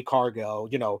Jade Cargill.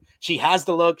 You know, she has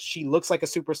the look. She looks like a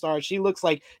superstar. She looks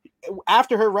like,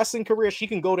 after her wrestling career, she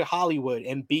can go to Hollywood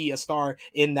and be a star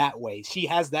in that way. She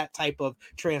has that type of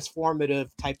transformative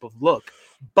type of look,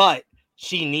 but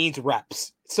she needs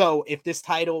reps. So if this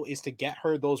title is to get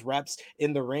her those reps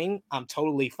in the ring, I'm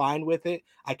totally fine with it.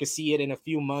 I could see it in a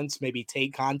few months, maybe Tay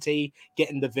Conti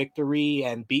getting the victory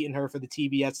and beating her for the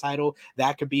TBS title.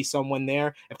 That could be someone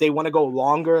there. If they want to go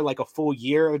longer, like a full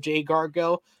year of Jade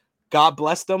Cargill, God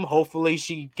bless them. Hopefully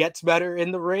she gets better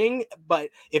in the ring. But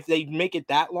if they make it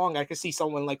that long, I could see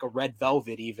someone like a Red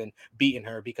Velvet even beating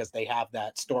her, because they have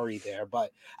that story there.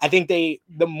 But I think the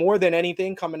more than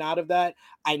anything coming out of that,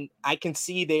 I can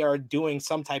see they are doing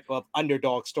some type of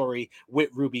underdog story with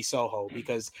Ruby Soho,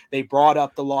 because they brought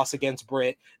up the loss against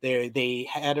Britt. They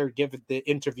had her give the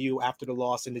interview after the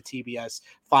loss in the TBS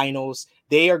finals.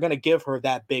 They are going to give her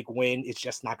that big win. It's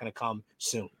just not going to come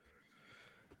soon.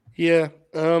 Yeah.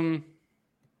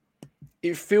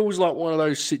 It feels like one of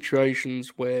those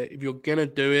situations where if you're going to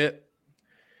do it,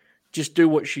 just do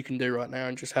what she can do right now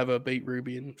and just have her beat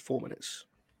Ruby in 4 minutes.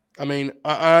 I mean,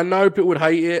 I know people would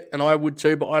hate it, and I would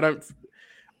too, but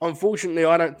unfortunately,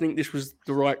 I don't think this was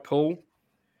the right call.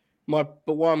 But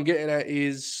what I'm getting at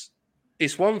is,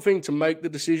 it's one thing to make the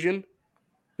decision,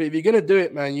 but if you're going to do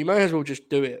it, man, you may as well just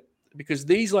do it, because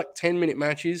these 10-minute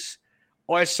matches,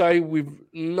 I say with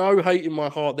no hate in my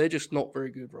heart, they're just not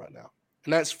very good right now.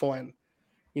 And that's fine.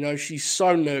 You know, she's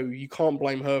so new. You can't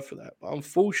blame her for that. But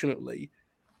unfortunately,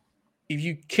 if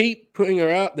you keep putting her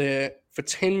out there for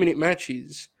 10-minute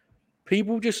matches,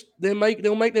 people they'll make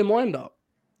their mind up.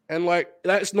 And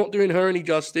that's not doing her any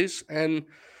justice. And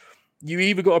you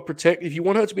either got to protect, if you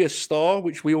want her to be a star,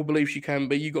 which we all believe she can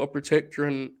be, you got to protect her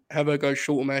and have her go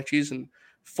shorter matches and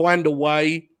find a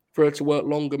way for her to work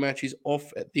longer matches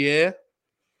off at the air.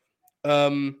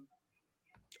 I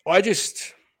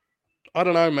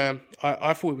don't know, man.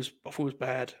 I thought it was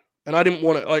bad, and I didn't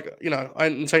want it. I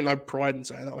didn't take no pride in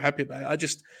saying that. I'm happy about it.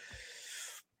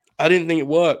 I didn't think it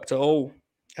worked at all.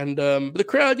 And but the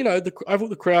crowd, I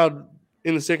thought the crowd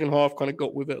in the second half kind of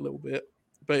got with it a little bit,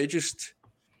 but Jade's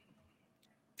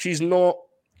just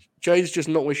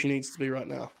not where she needs to be right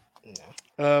now. Yeah.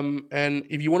 And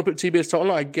if you want to put TBS title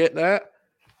on, I get that.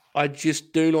 I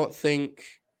just do not think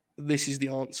this is the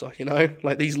answer,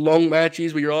 these long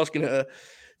matches where you're asking her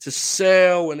to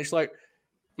sell, and it's like,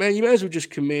 man, you may as well just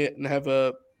commit and have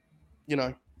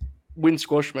win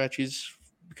squash matches,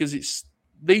 because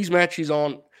these matches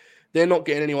they're not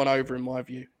getting anyone over in my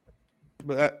view.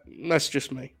 But that's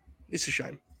just me. It's a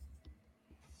shame.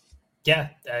 Yeah,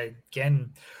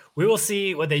 again, we will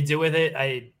see what they do with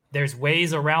it. There's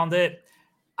ways around it.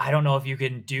 I don't know if you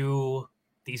can do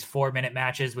these 4-minute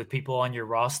matches with people on your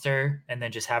roster and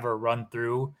then just have her run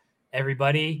through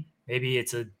everybody. Maybe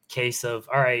it's a case of,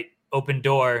 all right, open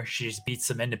door. She just beats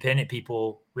some independent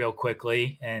people real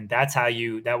quickly. And that's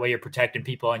that way you're protecting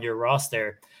people on your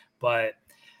roster. But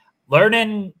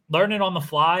learning on the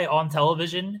fly on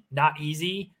television, not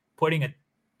easy. Putting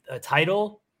a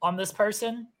title on this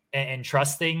person and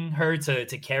trusting her to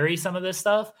carry some of this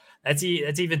stuff, that's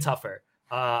even tougher.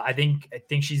 I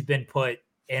think she's been put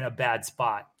in a bad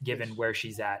spot given where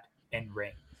she's at in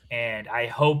ring. And I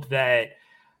hope it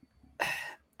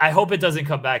doesn't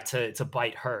come back to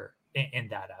bite her in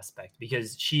that aspect,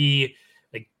 because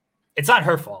it's not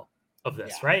her fault of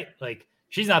this, right?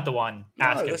 She's not the one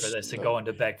asking for that's- this and no. going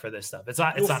to beg for this stuff. It's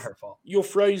not her fault. Your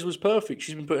phrase was perfect.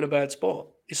 She's been put in a bad spot.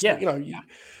 It's Yeah. you know,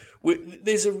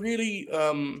 there's a really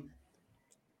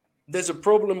there's a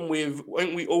problem with. I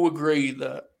think we all agree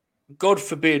that God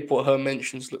forbid what her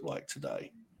mentions look like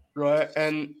today, right?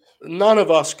 And none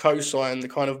of us co-sign the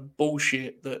kind of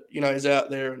bullshit that is out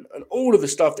there and all of the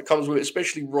stuff that comes with it,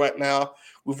 especially right now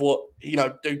with what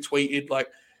dude tweeted. Like,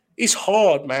 it's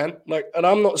hard, man. Like, and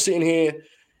I'm not sitting here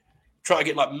trying to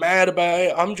get like mad about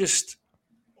it.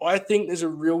 I think there's a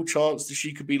real chance that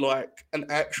she could be like an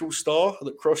actual star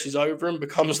that crosses over and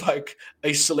becomes like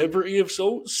a celebrity of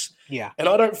sorts. Yeah. And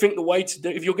I don't think the way to do,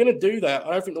 if you're going to do that,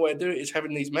 I don't think the way to do it is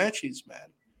having these matches, man.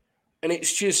 And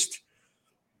it's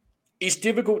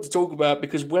difficult to talk about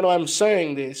because when I'm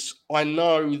saying this, I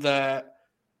know that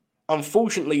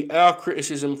unfortunately our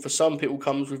criticism for some people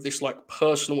comes with this like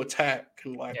personal attack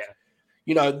and like,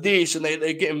 this, and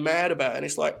they're getting mad about it. And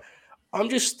it's like,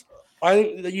 I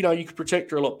think that, you could protect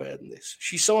her a lot better than this.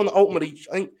 She's someone that ultimately,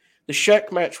 I think the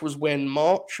Shaq match was when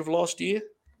March of last year.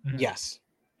 Yes.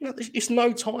 It's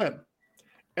no time.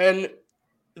 And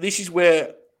this is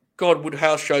where God would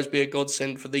house shows be a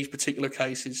godsend for these particular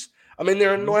cases. I mean,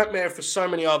 they're a nightmare for so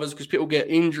many others because people get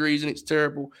injuries and it's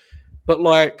terrible. But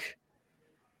like,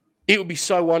 it would be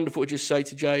so wonderful to just say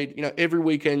to Jade, every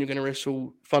weekend you're going to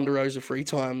wrestle Thunder Rosa 3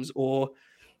 times or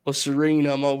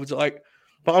Serena multiple times.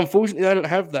 But unfortunately, they don't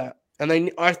have that.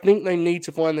 And I think they need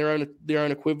to find their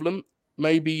own equivalent.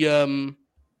 Maybe,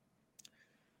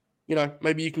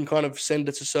 maybe you can kind of send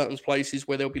her to certain places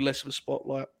where there'll be less of a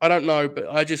spotlight. I don't know, but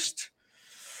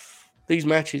these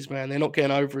matches, man, they're not getting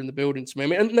over in the building to me. I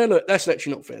mean, no, look, that's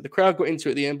actually not fair. The crowd got into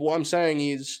it at the end. But what I'm saying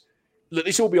is, look,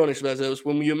 let's all be honest with ourselves.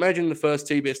 When we imagine the first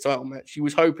TBS title match, you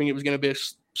was hoping it was going to be a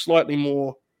slightly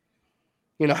more,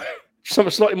 something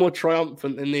slightly more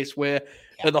triumphant than this, where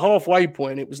at the halfway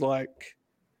point, it was like,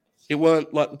 it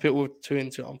weren't like the people were too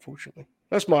into it, unfortunately.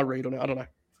 That's my read on it. I don't know.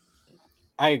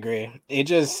 I agree. It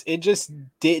just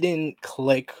didn't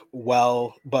click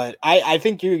well, but I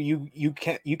think you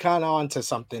kind of onto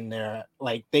something there.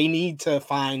 Like, they need to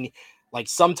find like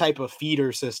some type of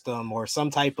feeder system or some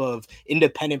type of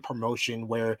independent promotion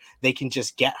where they can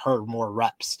just get her more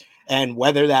reps. And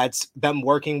whether that's them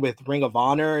working with Ring of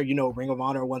Honor, Ring of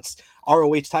Honor wants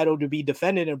ROH title to be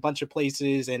defended in a bunch of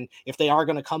places. And if they are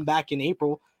going to come back in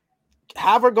April,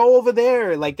 have her go over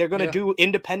there. Like, they're going to do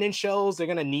independent shows. They're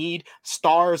going to need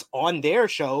stars on their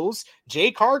shows.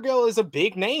 Jade Cargill is a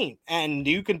big name, and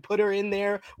you can put her in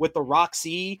there with the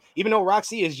Roxy. Even though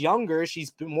Roxy is younger, she's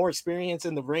been more experienced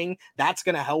in the ring. That's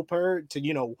going to help her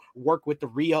to, work with the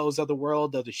Rios of the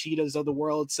world, the Shidas of the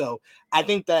world. So I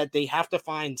think that they have to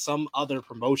find some other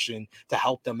promotion to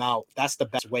help them out. That's the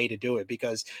best way to do it,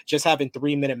 because just having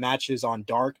 3-minute matches on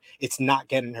Dark, it's not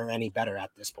getting her any better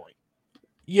at this point.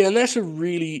 Yeah, and that's a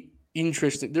really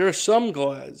interesting. There are some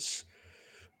guys,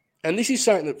 and this is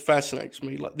something that fascinates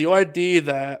me, like the idea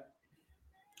that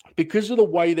because of the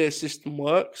way their system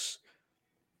works,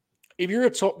 if you're a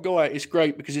top guy, it's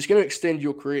great because it's going to extend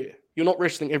your career. You're not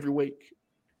wrestling every week,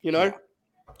 You're not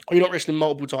wrestling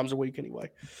multiple times a week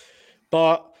anyway.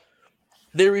 But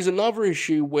there is another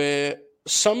issue where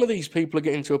some of these people are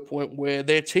getting to a point where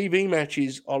their TV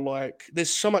matches are like, there's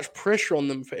so much pressure on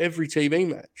them for every TV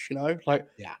match, Like,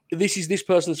 this is this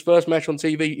person's first match on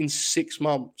TV in 6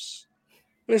 months.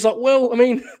 And it's like, well, I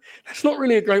mean, that's not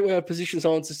really a great way to position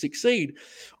someone to succeed.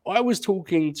 I was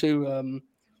talking to, I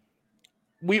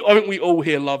think we all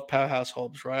here love Powerhouse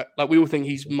Hobbs, right? Like, we all think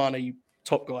he's money,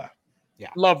 top guy.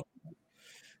 Yeah. Love.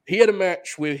 He had a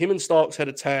match where him and Starks had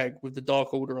a tag with the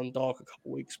Dark Order on Dark a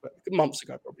couple weeks back, months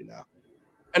ago probably now.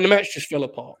 And the match just fell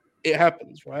apart. It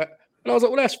happens, right? And I was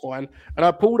like, well, that's fine. And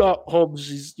I pulled up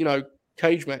Hobbs'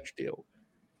 cage match deal.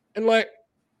 And like,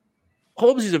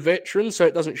 Hobbs is a veteran, so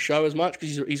it doesn't show as much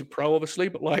because he's a pro, obviously.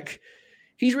 But like,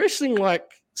 he's wrestling like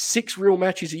 6 real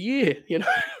matches a year,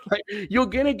 Like, you're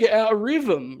gonna get out of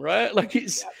rhythm, right? Like,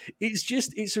 it's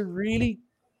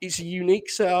a unique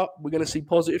setup. We're going to see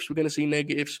positives. We're going to see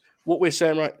negatives. What we're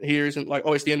saying right here isn't like,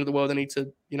 oh, it's the end of the world. They need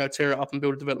to, tear it up and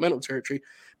build a developmental territory.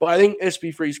 But I think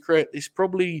SB3's correct. There's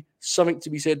probably something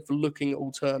to be said for looking at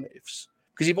alternatives.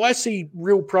 Because if I see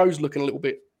real pros looking a little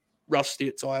bit rusty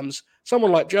at times,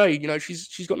 someone like Jade,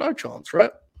 she's got no chance,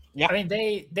 right? Yeah, I mean,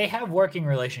 they have working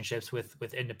relationships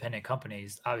with independent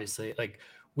companies. Obviously, like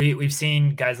we've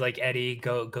seen guys like Eddie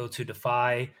go to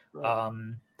Defy.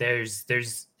 Right. There's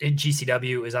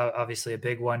GCW is obviously a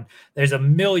big one. There's a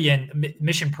million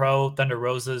Mission Pro, Thunder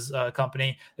Rosa's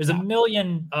company. There's a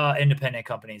million independent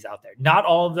companies out there. Not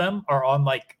all of them are on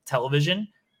like television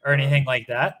or anything like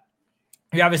that.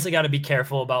 you obviously got to be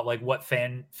careful about like what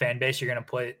fan base you're going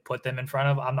to put them in front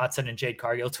of. I'm not sending Jade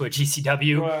Cargill to a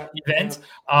GCW event.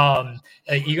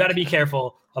 You got to be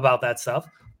careful about that stuff.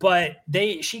 But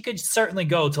she could certainly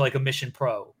go to like a Mission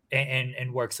Pro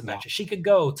and work some matches. She could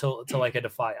go to like a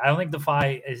Defy. I don't think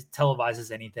Defy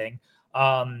televises anything.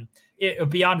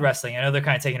 Beyond wrestling, I know they're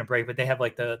kind of taking a break, but they have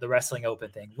like the Wrestling Open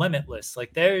thing, Limitless.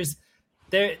 Like there's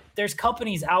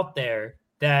companies out there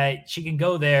that she can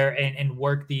go there and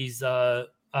work these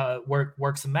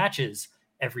work some matches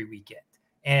every weekend.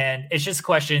 And it's just a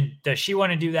question, does she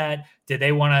want to do that? Do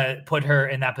they want to put her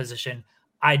in that position?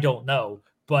 I don't know.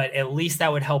 But at least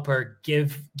that would help her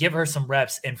give her some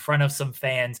reps in front of some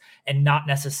fans and not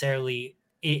necessarily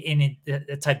in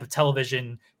a type of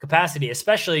television capacity,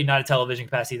 especially not a television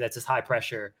capacity that's as high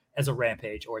pressure as a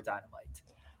Rampage or Dynamite.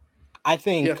 I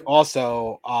think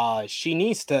also she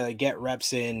needs to get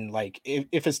reps in, like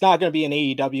if it's not going to be an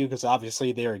AEW, because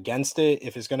obviously they're against it.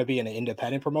 If it's going to be an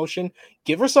independent promotion,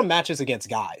 give her some matches against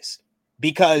guys,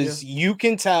 because you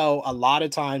can tell a lot of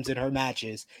times in her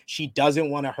matches, she doesn't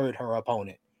want to hurt her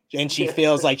opponent. And she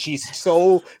feels like she's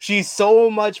so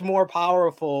much more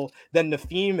powerful than the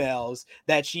females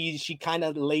that she kind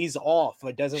of lays off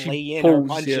or doesn't lay in her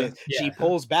punches. She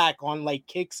pulls back on like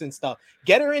kicks and stuff.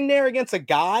 Get her in there against a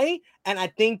guy, and I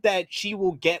think that she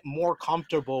will get more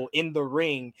comfortable in the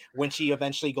ring when she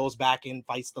eventually goes back and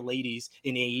fights the ladies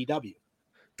in AEW.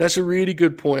 That's a really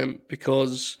good point,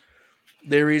 because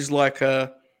there is like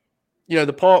the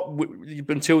part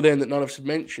until then that none of us have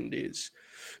mentioned is,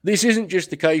 this isn't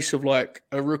just the case of like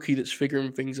a rookie that's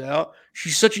figuring things out.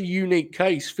 She's such a unique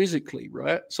case physically,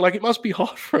 right? So like it must be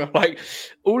hard for her. Like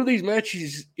all of these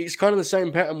matches, it's kind of the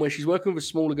same pattern where she's working with a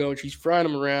smaller girl and she's throwing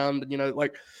them around. And,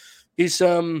 like it's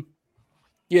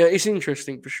it's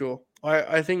interesting for sure.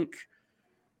 I think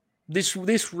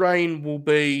this reign will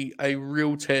be a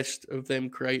real test of them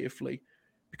creatively,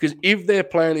 because if their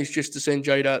plan is just to send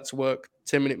Jade out to work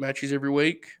 10-minute matches every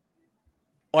week,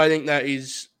 I think that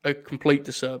is a complete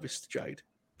disservice to Jade.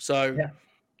 So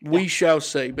we shall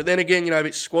see. But then again, if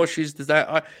it squashes,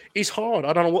 it's hard.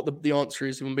 I don't know what the answer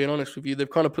is, if I'm being honest with you. They've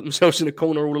kind of put themselves in a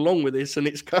corner all along with this, and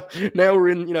now we're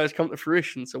in, it's come to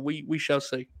fruition. So we shall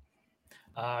see.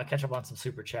 Catch up on some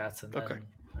super chats, and then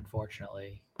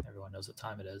unfortunately, everyone knows what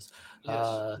time it is.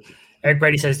 Yes. Eric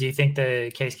Brady says, do you think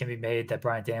the case can be made that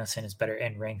Bryan Danielson is better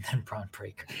in ring than Braun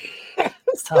Breaker?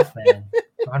 It's tough, man.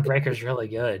 Braun Breaker's really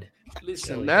good.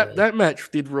 Listen, that match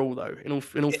did rule though. In all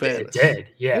fairness, it did.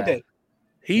 Yeah, it did.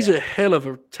 He's a hell of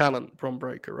a talent, Braun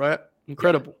Breaker, right?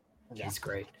 Incredible. Yeah. He's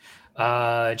great.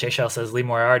 Jay Shell says Lee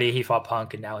Moriarty, he fought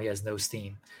Punk and now he has no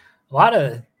steam. A lot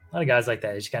of guys like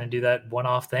that. You just kind of do that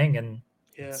one-off thing, and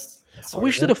I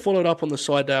wish they'd have followed up on the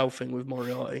Seidel thing with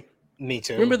Moriarty. Me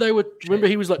too. Remember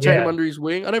he was like taking him under his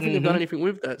wing. I don't think they've done anything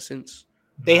with that since.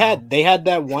 They had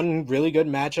that one really good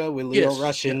matchup with Leo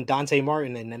Rush and Dante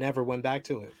Martin, and they never went back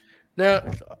to it. Now,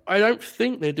 I don't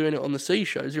think they're doing it on the C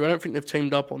shows. I don't think they've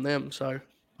teamed up on them. So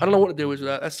I don't know what the deal is with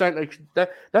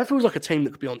that. That feels like a team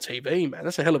that could be on TV, man.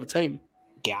 That's a hell of a team.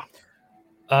 Yeah.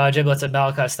 Jay Blood said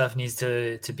Malachi stuff needs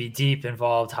to be deep,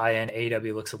 involved, high end.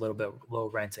 AEW looks a little bit low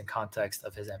rent in context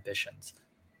of his ambitions.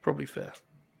 Probably fair.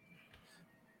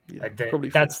 Yeah,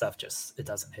 that stuff it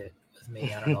doesn't hit with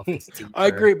me. I don't know if it's deep. I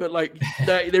agree, but like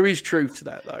there is truth to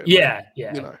that though. Yeah.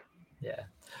 Yeah.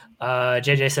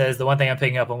 JJ says the one thing I'm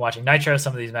picking up on watching Nitro,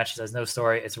 some of these matches has no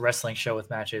story. It's a wrestling show with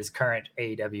matches. Current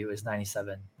AEW is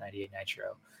 97, 98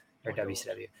 Nitro or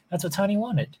WCW. That's what Tony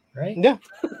wanted, right? Yeah.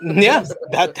 Yeah.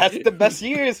 That's the best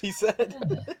years, he said.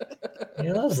 Yeah.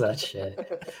 He loves that shit.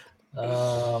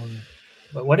 But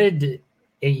what did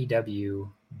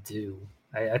AEW do?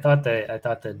 I thought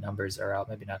the numbers are out,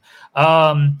 maybe not.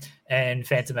 And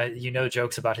Phantom,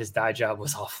 jokes about his dye job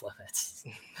was off limits.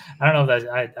 I don't know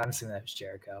if I'm assuming that was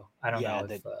Jericho. I don't know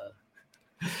if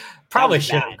probably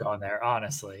should have gone there.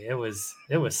 Honestly, it was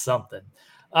something.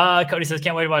 Cody says,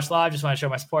 can't wait to watch live. Just want to show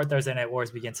my support. Thursday Night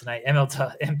Wars begin tonight.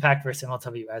 Impact versus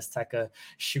MLW Azteca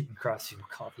shooting cross you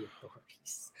call the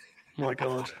authorities. My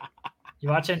God, you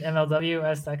watching MLW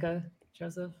Azteca,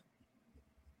 Joseph?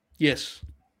 Yes.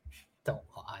 Don't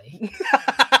lie.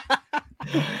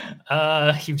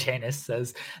 Hugh Janus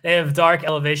says they have Dark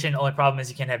Elevation. Only problem is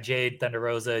you can't have Jade, Thunder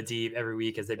Rosa, Deeb every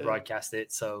week as they broadcast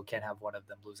it, so can't have one of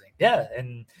them losing.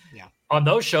 On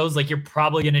those shows, like, you're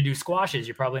probably going to do squashes.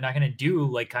 You're probably not going to do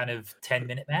like kind of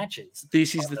 10-minute matches.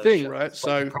 This is the thing, right?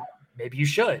 So maybe you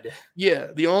should. Yeah,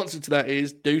 the answer to that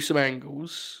is do some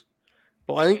angles.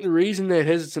 But I think the reason they're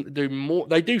hesitant to do more,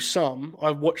 they do some.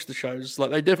 I've watched the shows, like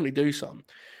they definitely do some,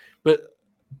 but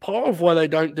part of why they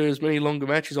don't do as many longer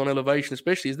matches on Elevation,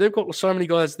 especially, is they've got so many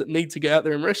guys that need to get out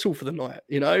there and wrestle for the night,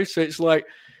 you know? So it's like,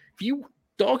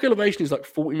 Dark Elevation is like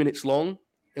 40 minutes long,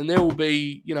 and there will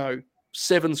be,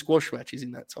 7 squash matches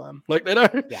in that time. Like, they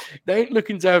ain't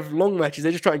looking to have long matches.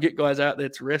 They're just trying to get guys out there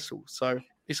to wrestle. So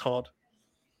it's hard.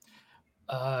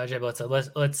 Jay Blitzer,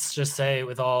 let's just say,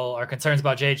 with all our concerns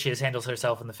about Jade, she has handled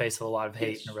herself in the face of a lot of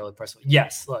hate in a really impressive way.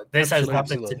 Yes, look, this has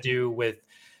nothing to do with,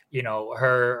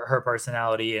 her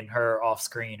personality and her off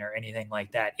screen or anything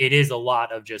like that. It is a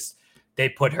lot of just, they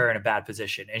put her in a bad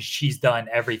position, and she's done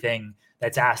everything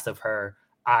that's asked of her.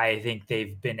 I think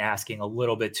they've been asking a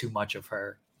little bit too much of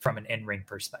her from an in-ring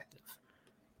perspective.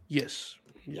 Yes.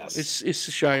 It's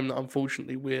a shame that,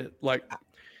 unfortunately, we're like,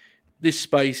 this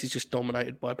space is just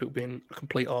dominated by people being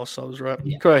complete arseholes, right?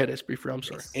 Yeah. Go ahead, SB3. I'm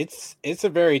sorry. It's a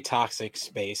very toxic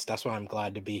space. That's why I'm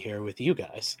glad to be here with you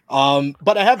guys.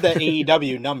 But I have the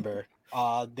AEW number.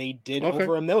 They did over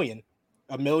 1 million.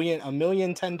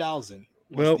 1,010,000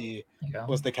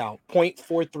 was the count.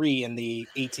 0.43 in the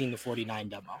 18 to 49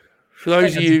 demo. For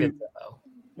those of you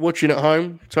watching at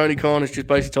home, Tony Khan has just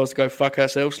basically told us to go fuck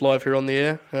ourselves live here on the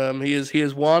air. He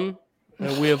has won.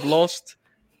 We have lost.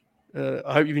 I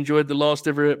hope you've enjoyed the last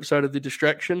ever episode of The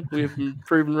Distraction. We have been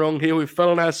proven wrong here. We've fell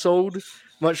on our sword,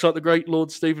 much like the great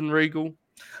Lord Stephen Regal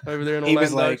over there in Orlando. He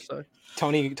was like,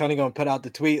 Tony gonna put out the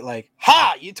tweet like,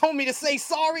 "Ha! You told me to say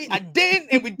sorry. I did,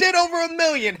 and we did over 1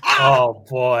 million." Ha! Oh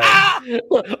boy! Ha!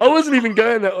 I wasn't even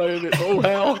going that way with it. Oh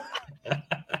hell!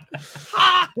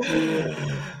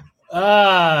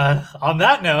 On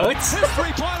that note,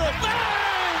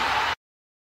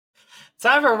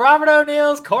 time for Robert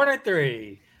O'Neill's Corner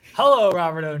 3. Hello,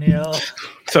 Robert O'Neill.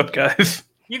 What's up, guys?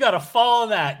 You got to follow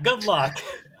that. Good luck.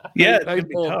 Yeah, it's going to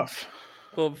be tough.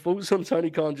 Well, focus on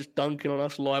Tony Khan just dunking on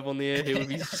us live on the air here with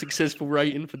his successful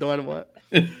rating for Dynamite.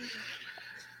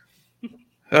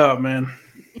 Oh, man.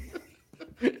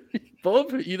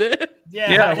 Bob, are you there?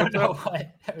 Yeah. I don't know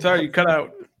what. Sorry, you cut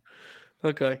out.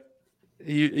 Okay.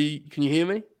 Can you hear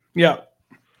me? Yeah.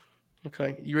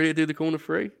 Okay. You ready to do the Corner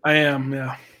 3? I am,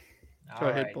 yeah. Go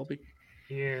ahead, Bobby.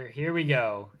 Here we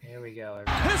go.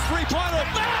 History planet.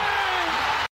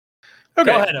 Okay.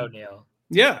 Go ahead, O'Neill.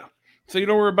 Yeah. So,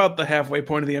 we're about the halfway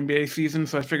point of the NBA season,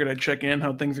 so I figured I'd check in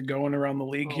how things are going around the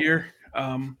league here.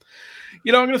 I'm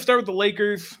going to start with the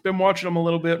Lakers. Been watching them a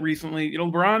little bit recently.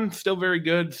 LeBron, still very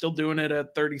good, still doing it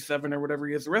at 37 or whatever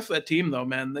he is. The rest of that team, though,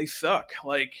 man, they suck.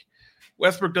 Like,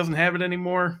 Westbrook doesn't have it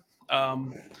anymore.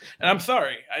 And I'm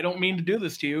sorry. I don't mean to do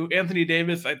this to you. Anthony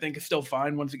Davis, I think, is still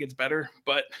fine once he gets better.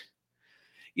 But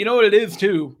you know what it is,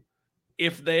 too?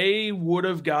 If they would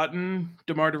have gotten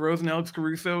DeMar DeRozan and Alex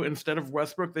Caruso instead of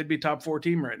Westbrook, they'd be top 4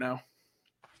 team right now.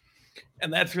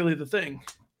 And that's really the thing.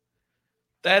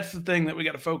 That's the thing that we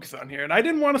got to focus on here. And I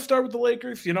didn't want to start with the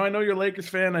Lakers. I know you're a Lakers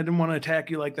fan. I didn't want to attack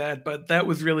you like that, but that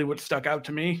was really what stuck out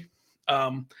to me.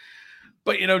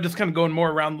 But, just kind of going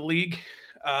more around the league.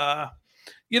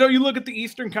 You look at the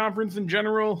Eastern Conference in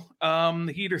general.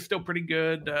 The Heat are still pretty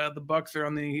good. The Bucks are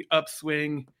on the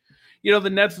upswing. The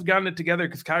Nets have gotten it together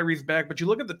because Kyrie's back. But you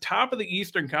look at the top of the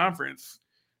Eastern Conference,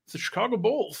 it's the Chicago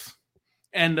Bulls.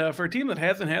 And for a team that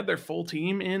hasn't had their full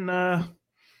team in,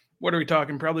 what are we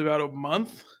talking, probably about a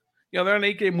month? They're on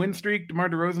an 8-game win streak. DeMar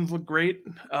DeRozan's look great.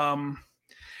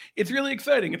 It's really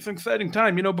exciting. It's an exciting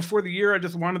time. Before the year, I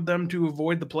just wanted them to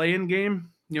avoid the play-in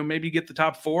game, maybe get the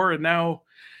top 4. And now,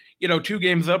 2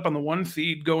 games up on the 1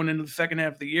 seed going into the second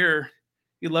half of the year.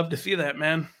 You'd love to see that,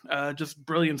 man. Just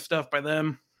brilliant stuff by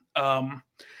them.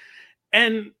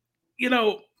 And,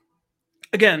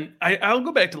 again, I'll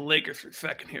go back to the Lakers for a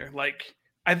second here. Like,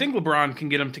 I think LeBron can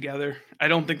get them together. I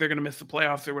don't think they're going to miss the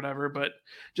playoffs or whatever, but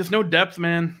just no depth,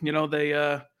 man.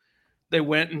 They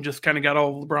went and just kind of got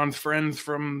all LeBron's friends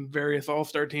from various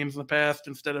all-star teams in the past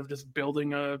instead of just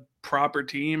building a proper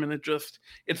team. And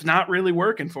it's not really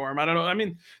working for them. I don't know. I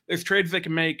mean, there's trades they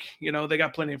can make, they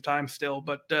got plenty of time still,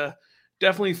 but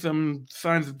definitely some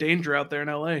signs of danger out there in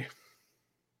LA.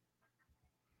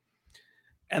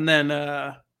 And then,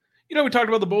 we talked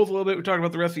about the Bulls a little bit. We talked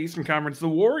about the rest of the Eastern Conference. The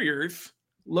Warriors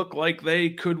look like they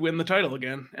could win the title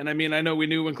again. And I mean, I know we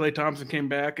knew when Klay Thompson came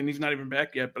back, and he's not even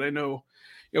back yet, but I know,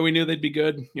 we knew they'd be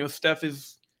good. Steph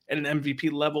is at an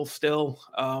MVP level still.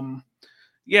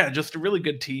 Just a really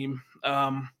good team.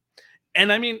 And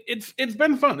I mean, it's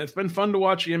been fun. It's been fun to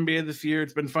watch the NBA this year.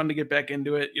 It's been fun to get back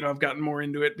into it. I've gotten more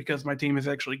into it because my team is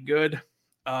actually good.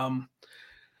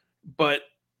 But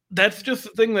that's just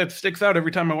the thing that sticks out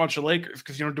every time I watch the Lakers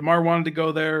because, DeMar wanted to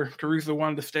go there. Caruso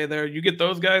wanted to stay there. You get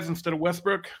those guys instead of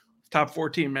Westbrook, top 4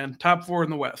 team, man. Top 4 in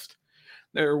the West.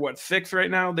 They're, 6 right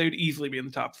now? They'd easily be in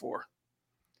the top 4.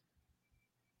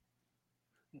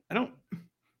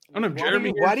 I don't know,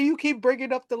 Jeremy. Why do you keep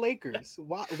bringing up the Lakers?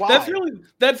 Why?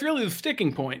 That's really the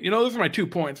sticking point. Those are my 2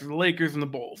 points: the Lakers and the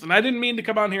Bulls. And I didn't mean to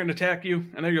come on here and attack you.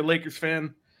 I know you're a Lakers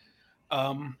fan.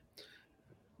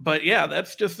 But yeah,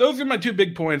 those are my 2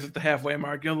 big points at the halfway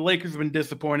mark. The Lakers have been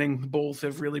disappointing. The Bulls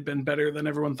have really been better than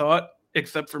everyone thought,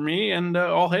 except for me. And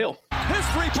all hail. His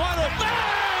 3-pointer,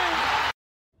 bang!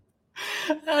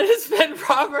 That has been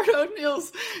Robert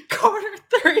O'Neill's corner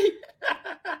 3.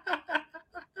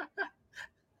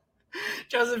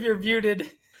 Joseph, you're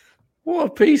muted. What a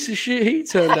piece of shit he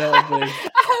turned out to be.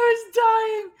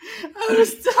 I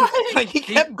was dying. Like, he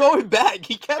kept going back.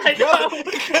 He kept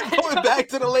going back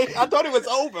to the Lakers. I thought it was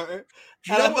over.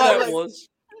 Do you know what that was?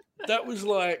 That was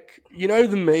like, the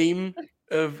meme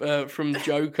of from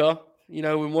Joker.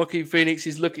 When Joaquin Phoenix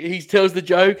he tells the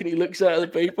joke and he looks at other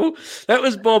people. That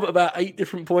was Bob at about 8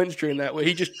 different points during that, where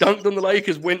he just dunked on the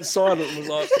Lakers, went silent, and was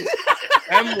like,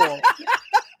 "And what?"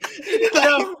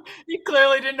 He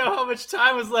clearly didn't know how much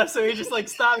time was left, so he just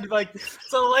stopped.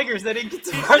 So the Lakers, they didn't get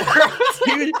to further.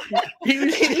 he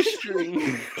was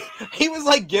gesturing. He was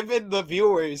giving the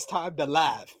viewers time to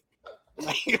laugh,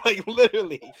 like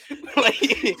literally.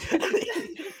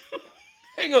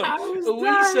 Hang on, are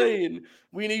we saying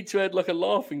we need to add a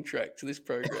laughing track to this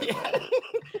program? Yeah.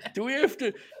 Do we have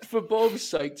to, for Bob's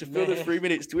sake, to fill the 3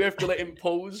 minutes? Do we have to let him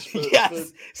pause?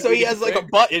 Yes. So he has a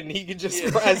button he can just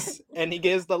press, and he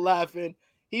gets the laughing.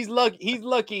 He's lucky. He's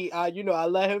lucky. I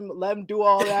let him do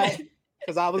all that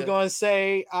because I was going to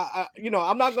say,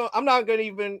 I'm not going to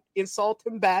even insult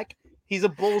him back. He's a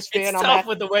Bulls fan. It's tough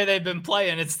with the way they've been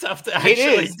playing. It's tough to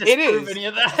actually disprove any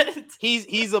of that.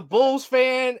 He's a Bulls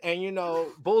fan, and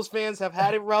Bulls fans have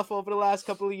had it rough over the last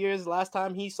couple of years. Last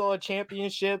time he saw a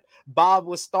championship, Bob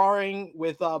was starring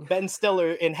with Ben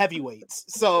Stiller in Heavyweights.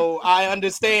 So I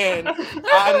understand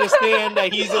that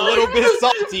he's a little bit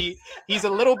salty. He's a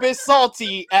little bit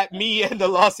salty at me and the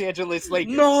Los Angeles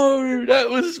Lakers. No,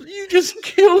 you just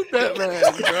killed that man,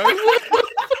 bro.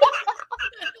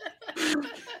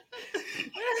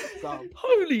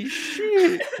 Holy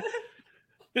shit!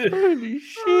 Holy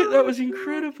shit! That was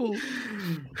incredible.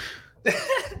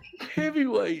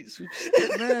 Heavyweights,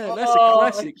 man, that's a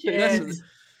classic.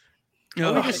 We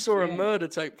just saw a murder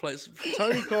take place.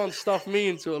 Tony Khan stuffed me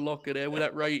into a locker there with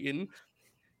that rating.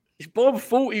 Bob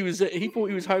thought he was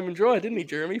home and dry, didn't he,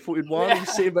 Jeremy? He thought he'd won. He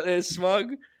was sitting back there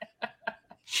smug.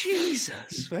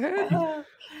 Jesus, man.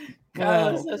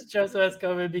 Guys, that's Joseph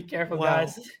Escobar. Be careful,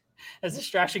 guys. As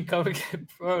distraction COVID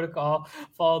protocol,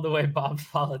 follow the way Bob's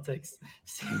politics.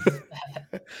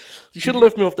 You should have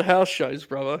left me off the house shows,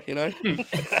 brother.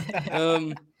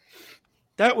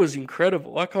 That was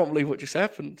incredible. I can't believe what just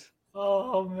happened.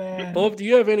 Oh man, Bob, do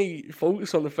you have any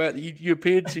thoughts on the fact that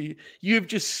you have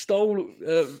just stole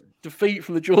defeat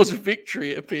from the jaws of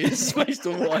victory? It appears based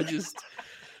on what I just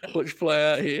watched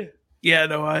play out here. Yeah,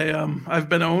 no, I've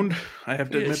been owned. I have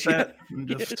to admit that. And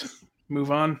just move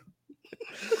on.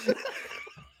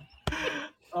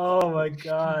 Oh my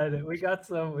god, we got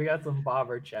some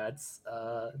bobber chats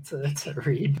to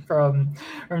read from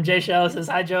Jay Shell. Says,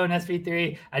 "Hi Joe and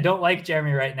SP3. I don't like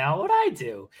Jeremy right now. What'd I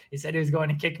do? He said he was going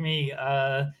to kick me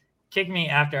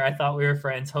after I thought we were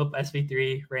friends. Hope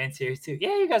SP3 ran series too.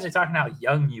 Yeah, you guys are talking how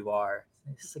young you are.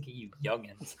 Just look at you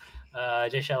youngins."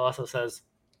 Jay Shell also says,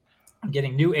 "I'm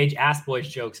getting new age ass boys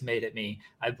jokes made at me.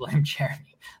 I blame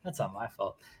Jeremy. That's not my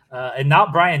fault. And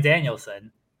not Brian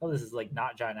Danielson. Oh, this is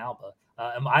not John Alba.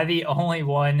 Am I the only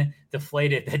one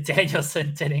deflated that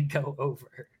Danielson didn't go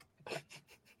over?"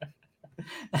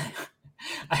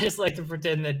 I just like to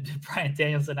pretend that Brian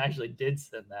Danielson actually did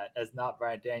send that as not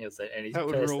Brian Danielson, and he's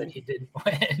pissed that he didn't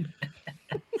win.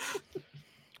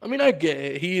 I mean, I get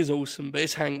it. He is awesome, but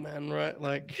it's Hangman, right?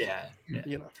 Yeah.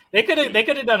 They could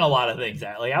have done a lot of things.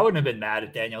 I wouldn't have been mad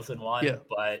if Danielson won,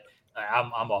 but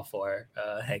I'm all for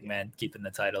Hangman keeping the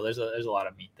title. There's a lot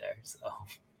of meat there. So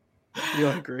yeah,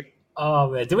 I agree.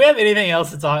 Oh man, do we have anything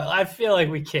else to talk? I feel like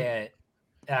we can't.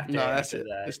 After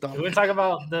that, it's done. Do we talk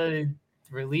about the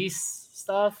release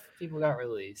stuff? People got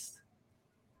released.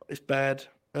 It's bad.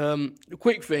 A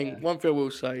quick thing. One thing I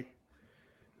will say,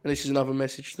 and this is another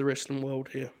message to the wrestling world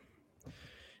here.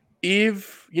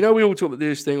 If we all talk about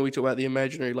this thing, we talk about the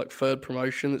imaginary third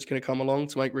promotion that's going to come along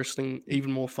to make wrestling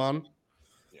even more fun.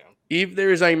 If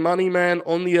there is a money man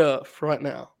on the earth right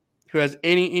now who has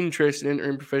any interest in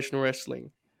entering professional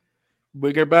wrestling,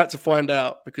 we're about to find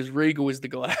out, because Regal is the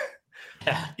guy.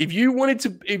 If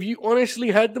you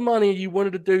honestly had the money you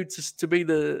wanted to do to be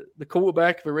the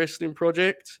quarterback of a wrestling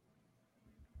project,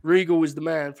 Regal is the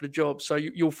man for the job. So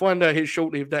you'll find out here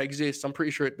shortly if that exists. I'm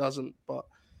pretty sure it doesn't, but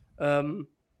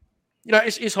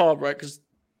it's hard, right? Because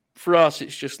for us,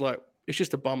 it's just if It's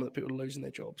just a bummer that people are losing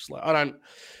their jobs. Like,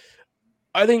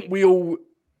 I think we all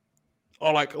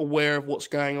are like aware of what's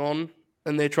going on,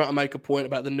 and they're trying to make a point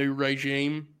about the new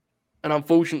regime. And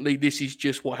unfortunately, this is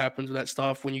just what happens with that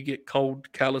stuff when you get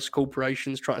cold, callous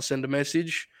corporations trying to send a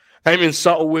message. They haven't been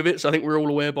subtle with it, so I think we're all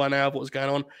aware by now of what's going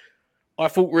on. I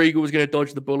thought Regal was going to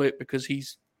dodge the bullet because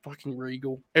he's fucking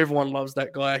Regal. Everyone loves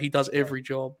that guy. He does every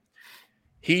job.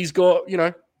 He's got,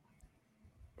 I'm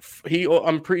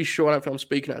pretty sure, I don't think I'm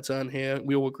speaking out of turn here.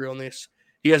 We all agree on this.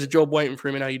 He has a job waiting for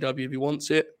him in AEW if he wants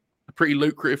it. A pretty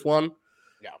lucrative one.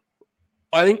 Yeah.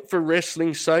 I think for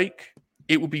wrestling's sake,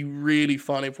 it would be really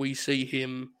fun if we see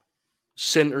him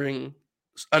centering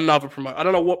another promotion. I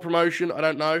don't know what promotion. I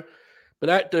don't know. But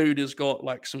that dude has got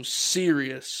like some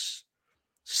serious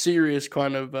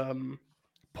kind of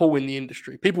pull in the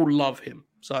industry. People love him.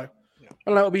 So I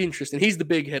don't know. It'll be interesting. He's the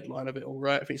big headline of it all,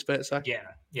 right? I think it's fair to say.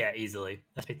 Yeah, easily.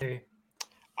 SP3.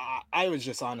 I was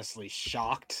just honestly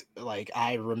shocked. Like,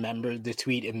 I remembered the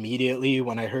tweet immediately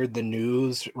when I heard the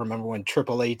news. Remember when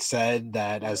Triple H said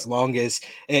that as long as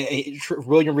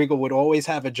William Regal would always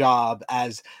have a job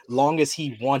as long as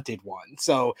he wanted one.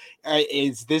 So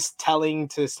is this tell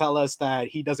us that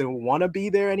he doesn't want to be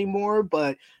there anymore?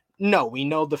 But no, we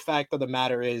know the fact of the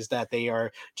matter is that they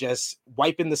are just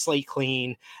wiping the slate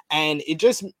clean, and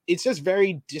it's just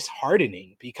very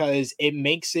disheartening because it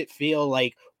makes it feel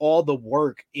like all the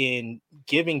work in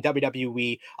giving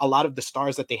WWE a lot of the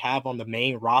stars that they have on the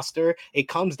main roster, it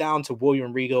comes down to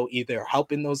William Regal either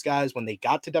helping those guys when they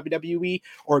got to WWE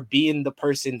or being the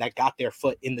person that got their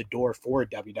foot in the door for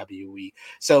WWE.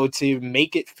 So to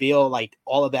make it feel like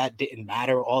all of that didn't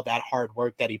matter, all that hard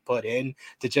work that he put in,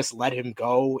 to just let him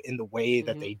go in the way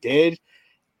that they did,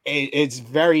 it's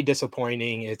very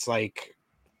disappointing. It's like,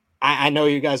 I know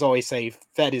you guys always say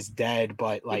Fed is dead,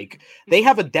 but like they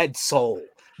have a dead soul.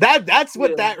 That's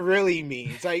what that really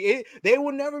means. Like they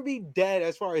will never be dead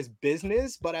as far as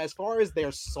business, but as far as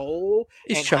their soul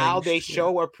and how they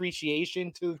show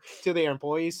appreciation to their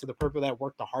employees, to the people that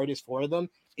work the hardest for them,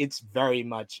 it's very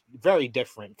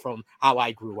different from how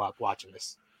I grew up watching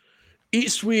this.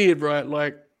 It's weird, right?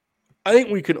 Like, I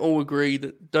think we can all agree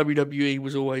that WWE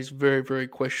was always very, very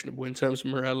questionable in terms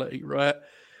of morality, right?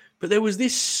 But there was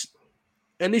this,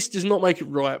 and this does not make it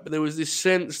right, but there was this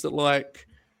sense that like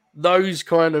those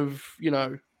kind of,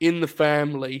 in the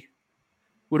family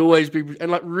would always be, and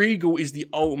like Regal is the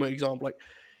ultimate example. Like,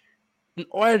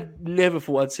 I never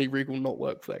thought I'd see Regal not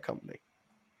work for that company,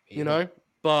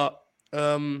 but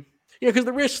because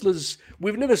the wrestlers,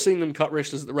 we've never seen them cut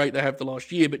wrestlers at the rate they have the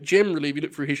last year, but generally, if you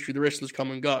look through history, the wrestlers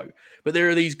come and go. But there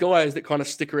are these guys that kind of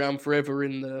stick around forever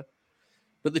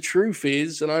but the truth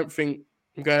is, and I don't think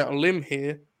I'm going out on a limb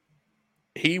here,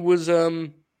 he was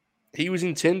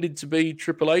intended to be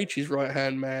Triple H's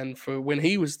right-hand man for when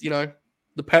he was, the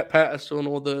Pat Patterson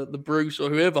or the Bruce or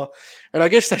whoever. And I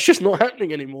guess that's just not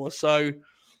happening anymore. So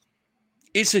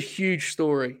it's a huge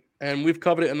story. And we've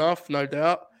covered it enough, no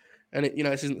doubt. And,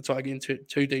 this isn't the time to get into it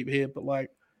too deep here. But, like,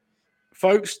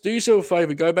 folks, do yourself a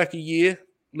favor. Go back a year.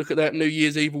 Look at that New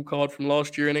Year's Evil card from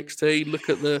last year NXT. Look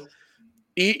at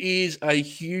it is a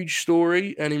huge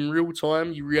story. And in real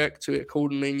time, you react to it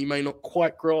accordingly. And you may not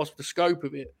quite grasp the scope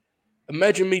of it.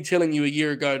 Imagine me telling you a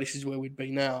year ago this is where we'd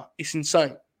be now. It's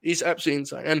insane. It's absolutely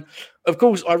insane. And, of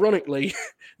course, ironically,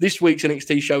 this week's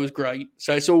NXT show was great.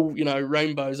 So it's all,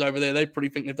 rainbows over there. They probably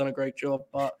think they've done a great job.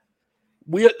 But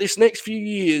this next few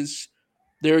years,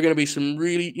 there are going to be some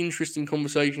really interesting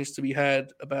conversations to be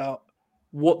had about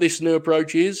what this new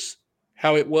approach is,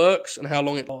 how it works, and how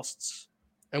long it lasts.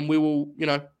 And we will,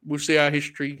 we'll see how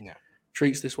history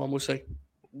treats this one. We'll see.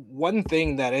 One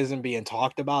thing that isn't being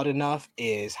talked about enough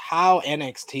is how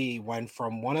NXT went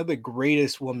from one of the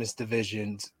greatest women's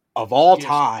divisions of all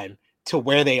time to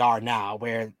where they are now,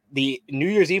 where the New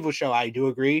Year's Evil show, I do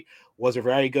agree, was a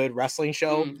very good wrestling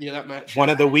show. That match. One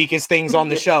of the weakest things on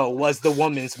the show was the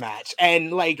women's match.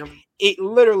 And like it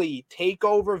literally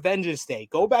Takeover Vengeance Day.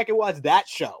 Go back and watch that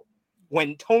show.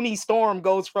 When Toni Storm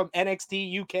goes from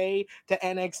NXT UK to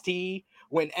NXT,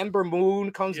 when Ember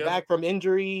Moon comes back from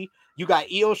injury, you got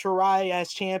Io Shirai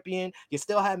as champion. You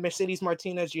still had Mercedes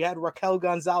Martinez. You had Raquel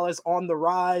Gonzalez on the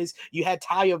rise. You had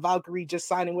Taya Valkyrie just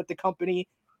signing with the company.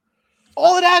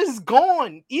 All of that is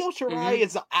gone. Io Shirai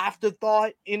is an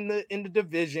afterthought in the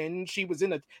division. She was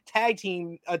in a tag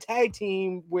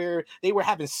team where they were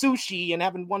having sushi and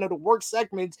having one of the worst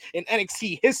segments in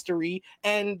NXT history.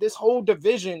 And this whole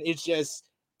division is just,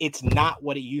 it's not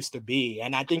what it used to be.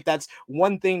 And I think that's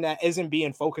one thing that isn't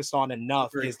being focused on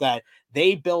enough is that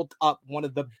they built up one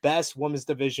of the best women's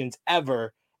divisions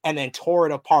ever and then tore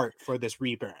it apart for this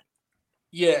rebrand.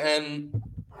 Yeah, and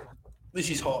this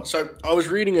is hot. So I was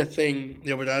reading a thing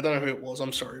the other day. I don't know who it was.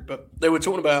 I'm sorry, but they were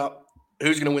talking about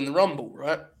who's going to win the Rumble,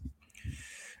 right?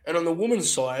 And on the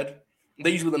women's side,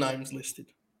 these were the names listed.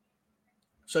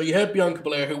 So you had Bianca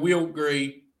Belair, who we all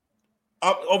agree,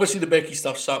 obviously the Becky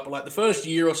stuff sucked, but like the first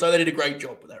year or so, they did a great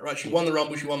job with that, right? She won the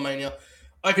Rumble, she won Mania.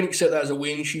 I can accept that as a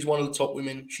win. She's one of the top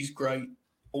women. She's great.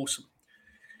 Awesome.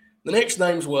 The next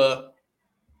names were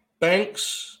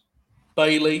Banks,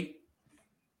 Bayley,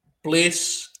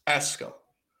 Bliss, Asuka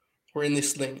were in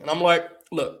this thing. And I'm like,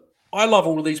 look, I love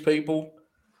all of these people.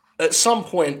 At some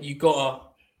point, you gotta,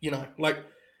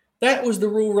 that was the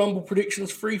Royal Rumble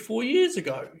predictions 3-4 years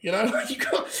ago.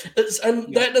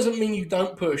 That doesn't mean you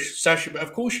don't push Sasha. But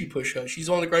of course, you push her.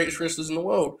 She's one of the greatest wrestlers in the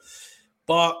world.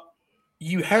 But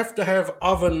you have to have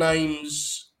other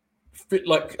names fit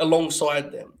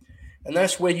alongside them, and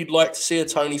that's where you'd like to see a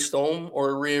Toni Storm or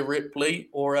a Rhea Ripley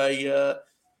or a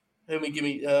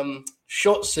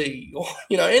Shotzi or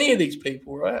any of these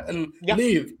people, right? And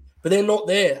Liv, but they're not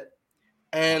there,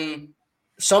 and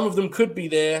some of them could be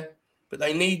there. But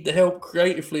they need the help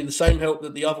creatively, the same help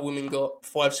that the other women got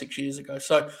 5-6 years ago.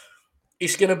 So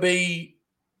it's going to be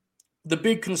the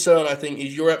big concern, I think,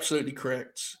 is you're absolutely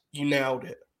correct. You nailed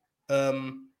it.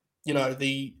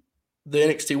 The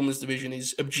NXT Women's Division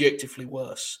is objectively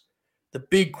worse. The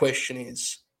big question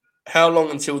is how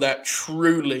long until that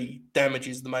truly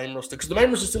damages the main roster? Because the main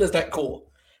roster still has that core,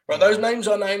 right? Those names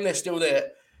I named, they're still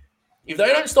there. If they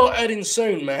don't start adding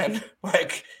soon, man,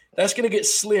 that's going to get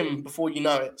slim before you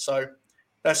know it. So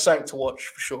that's something to watch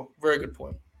for sure. Very good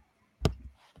point.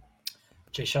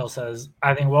 Jay Shell says,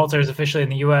 I think Walter is officially in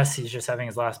the U.S. He's just having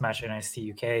his last match in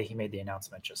NXT UK. He made the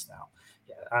announcement just now.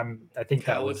 Yeah, I think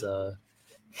that was a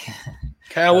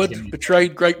coward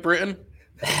betrayed Great Britain.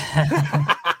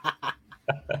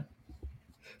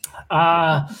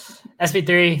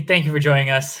 SB3, thank you for joining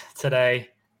us today.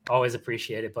 Always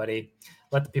appreciate it, buddy.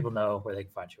 Let the people know where they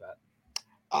can find you at.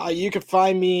 You can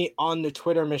find me on the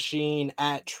Twitter machine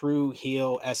at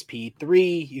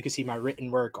TrueHeelSP3. You can see my written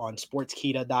work on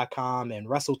sportskita.com and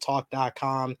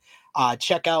WrestleTalk.com.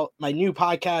 Check out my new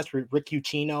podcast with Rick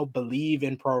Ucchino, Believe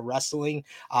in Pro Wrestling.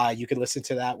 You can listen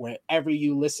to that wherever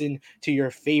you listen to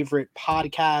your favorite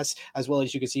podcasts, as well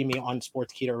as you can see me on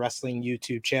Sportskita Wrestling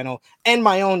YouTube channel and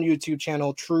my own YouTube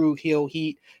channel, True Heel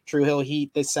Heat. True Heel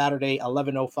Heat this Saturday,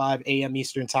 11:05 a.m.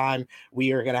 Eastern Time.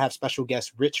 We are going to have special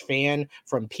guest Rich Fan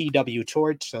from PW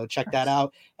Torch, so check that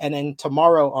out. And then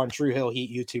tomorrow on True Heel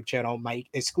Heat YouTube channel, my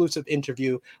exclusive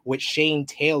interview with Shane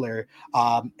Taylor,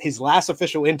 his last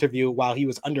official interview while he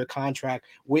was under contract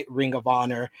with Ring of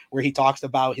Honor, where he talks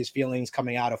about his feelings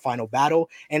coming out of Final Battle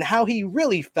and how he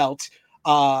really felt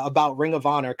about Ring of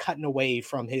Honor cutting away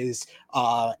from his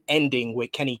ending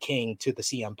with Kenny King to the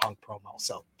CM Punk promo.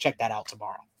 So check that out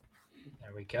tomorrow.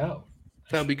 There we go.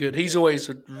 That'll be good. He's always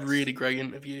a really great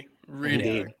interview.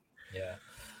 Really great.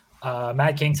 Yeah.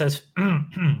 Matt King says,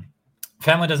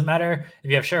 family doesn't matter. If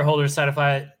you have shareholders,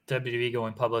 certify WWE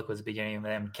going public was the beginning of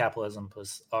them. Capitalism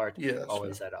plus art,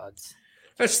 always at odds.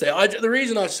 That's the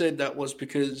reason I said that was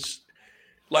because,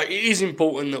 it is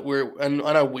important that and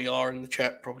I know we are in the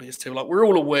chat probably is too. We're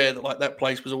all aware that that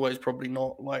place was always probably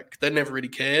not they never really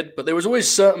cared, but there was always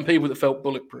certain people that felt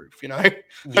bulletproof. I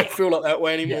don't feel like that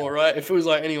way anymore, right? It feels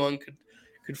like anyone could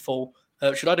fall.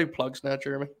 Should I do plugs now,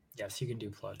 Jeremy? Yes, you can do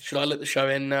plugs. Should I let the show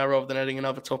end now rather than adding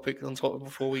another topic on top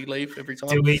before we leave every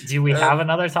time? Do we have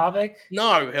another topic?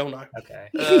 No, hell no. Okay.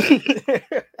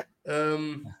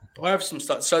 I have some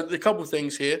stuff. So a couple of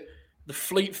things here. The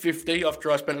Fleet 50, after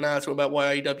I spent an hour talking about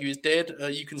why AEW is dead,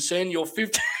 you can send your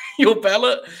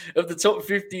ballot of the top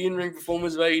 50 in-ring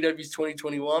performers of AEW's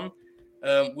 2021.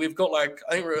 We've got I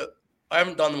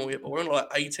haven't done them all yet, but we're on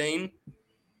 18.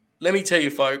 Let me tell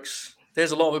you, folks,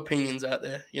 there's a lot of opinions out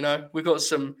there. We've got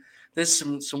there's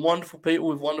some wonderful people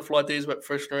with wonderful ideas about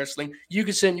professional wrestling. You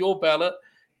can send your ballot,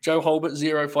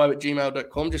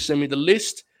 joeholbert05@gmail.com. Just send me the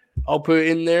list. I'll put it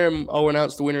in there and I'll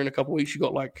announce the winner in a couple of weeks. You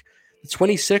got the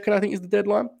 22nd, I think, is the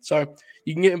deadline. So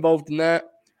you can get involved in that.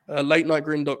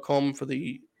 LateNightGrim.com for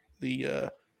the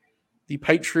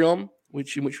Patreon, in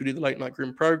which we do the Late Night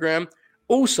Grim program.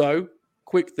 Also,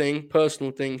 quick thing,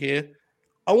 personal thing here.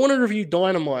 I want to review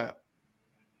Dynamite.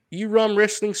 You run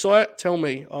wrestling site? Tell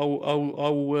me. I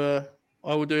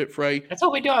will do it for a. That's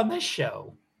what we do on this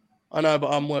show. I know,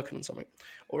 but I'm working on something.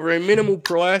 Or a minimal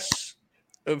price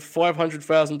of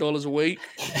 $500,000 a week.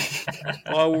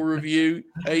 I will review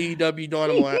AEW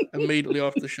Dynamite immediately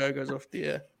after the show goes off the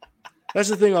air. That's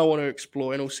the thing I want to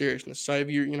explore in all seriousness. So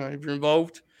if you're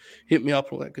involved, hit me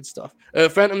up and all that good stuff.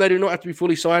 Phantom, they do not have to be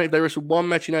fully signed. If they wrestle one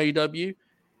match in AEW,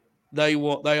 they're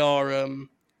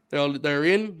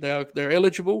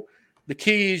eligible. The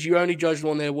key is you only judge them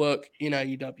on their work in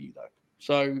AEW, though.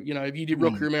 So, if you did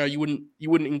Rocky Romero, you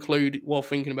wouldn't include while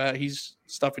thinking about his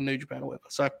stuff in New Japan or whatever.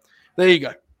 So, there you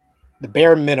go. The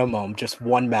bare minimum, just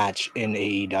one match in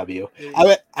AEW.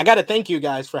 I got to thank you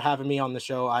guys for having me on the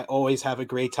show. I always have a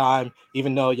great time,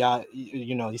 even though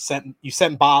you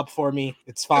sent Bob for me.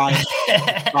 It's fine.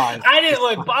 Fine. I didn't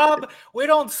look, Bob. We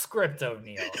don't script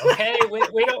O'Neal, okay?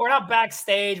 We're not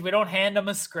backstage. We don't hand him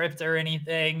a script or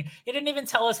anything. He didn't even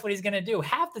tell us what he's gonna do.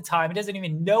 Half the time, he doesn't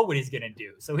even know what he's gonna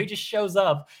do. So he just shows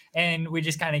up, and we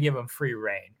just kind of give him free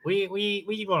reign. We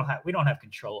don't have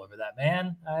control over that,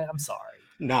 man. I'm sorry.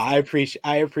 No, I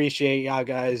appreciate y'all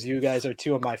guys. You guys are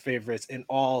two of my favorites in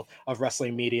all of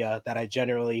wrestling media that I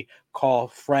generally call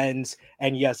friends.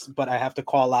 And yes, but I have to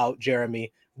call out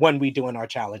Jeremy when we doing our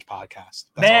challenge podcast.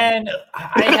 Man,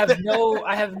 I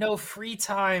have no free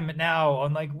time now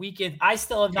on like weekend. I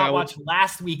still have not watched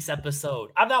last week's episode.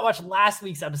 I've not watched last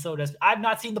week's episode. I've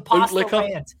not seen the pasta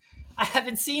rant. I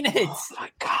haven't seen it. Oh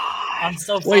my God. I'm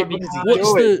so far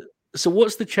behind.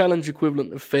 What's the challenge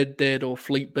equivalent of Fed Dead or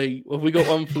Fleet Beat? Have we got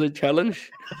one for the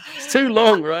challenge? It's too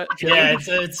long, right? Challenge?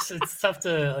 Yeah, it's tough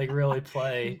to like really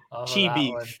play.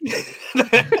 Chibi.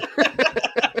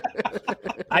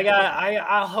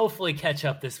 I'll hopefully catch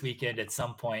up this weekend at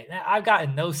some point. I've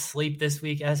gotten no sleep this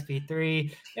week,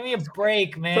 SP3. Give me a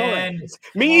break, man.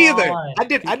 Me either. I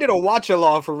did a watch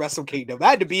along for Wrestle Kingdom.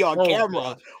 I had to be on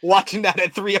camera watching that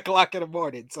at 3:00 in the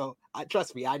morning. So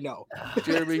trust me, I know.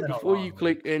 Jeremy, before you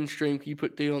click end stream, can you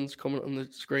put Dion's comment on the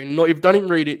screen? Not if you don't even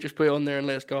read it, just put it on there and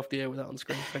let us go off the air with that on the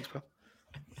screen. Thanks, bro.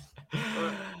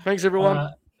 Thanks, everyone.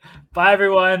 Bye,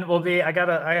 everyone.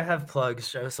 I have plugs,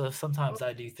 Joe. So sometimes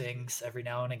I do things every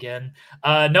now and again.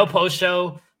 No post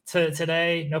show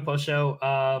today. No post show.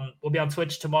 We'll be on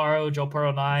Twitch tomorrow. Joe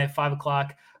Pearl and I,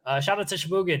 5:00. Shout out to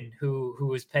Shabugan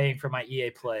who is paying for my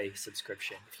EA Play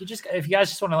subscription. If you guys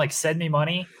just want to like send me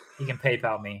money, you can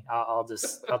PayPal me. I'll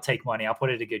take money. I'll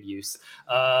put it to good use.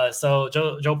 So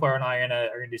Joe Pearl and I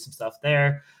are gonna do some stuff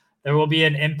there. There will be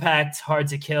an Impact Hard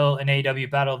to Kill and AEW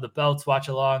Battle of the Belts watch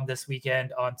along this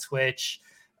weekend on Twitch.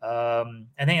 I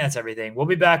think that's everything. We'll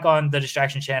be back on the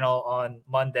Distraction channel on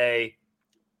Monday.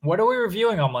 What are we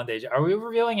reviewing on Monday? Are we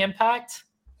reviewing Impact?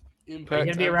 Are you going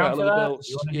to be around for that?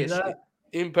 You want to do that?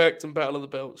 Impact and Battle of the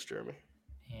Belts, Jeremy.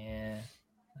 Yeah.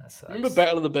 That sucks. Remember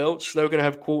Battle of the Belts? They were going to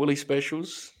have quarterly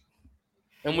specials.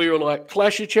 And we were like,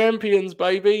 Clash of Champions,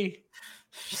 baby.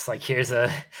 Just like here's a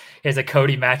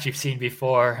Cody match you've seen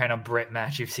before and a Britt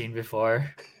match you've seen before.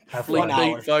 Have fun,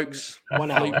 beat, folks. 1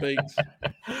 hour. Beats.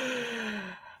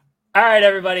 All right,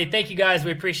 everybody. Thank you guys.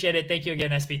 We appreciate it. Thank you again,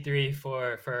 SP3,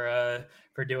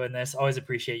 for doing this. Always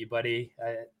appreciate you, buddy.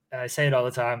 I say it all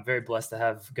the time. I'm very blessed to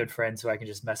have good friends who I can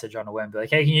just message on a whim, be like,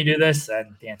 hey, can you do this?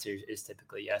 And the answer is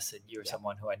typically yes. And you are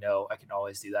someone who I know I can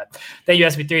always do that. Thank you,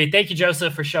 SP3. Thank you,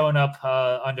 Joseph, for showing up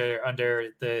under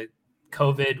the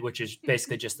COVID, which is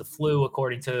basically just the flu,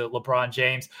 according to LeBron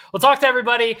James. We'll talk to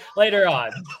everybody later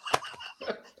on.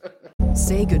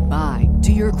 Say goodbye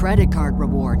to your credit card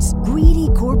rewards. Greedy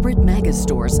corporate mega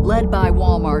stores, led by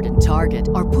Walmart and Target,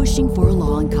 are pushing for a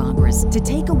law in Congress to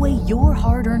take away your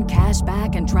hard-earned cash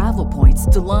back and travel points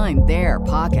to line their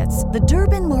pockets. The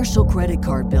Durbin-Marshall credit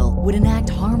card bill would enact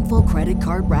harmful credit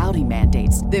card routing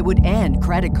mandates that would end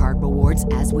credit card rewards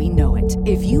as we know it.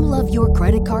 If you love your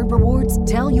credit card rewards,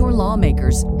 tell your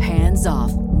lawmakers, hands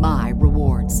off my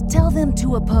rewards. Tell them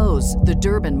to oppose the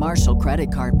Durbin-Marshall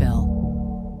credit card bill.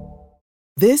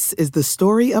 This is the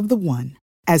story of the one.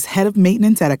 As head of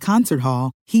maintenance at a concert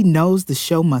hall, he knows the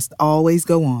show must always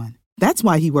go on. That's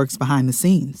why he works behind the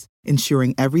scenes,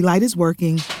 ensuring every light is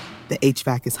working, the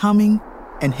HVAC is humming,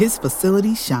 and his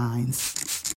facility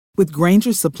shines. With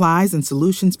Grainger's supplies and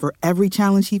solutions for every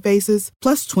challenge he faces,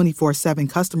 plus 24/7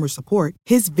 customer support,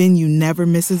 his venue never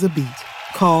misses a beat.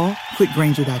 Call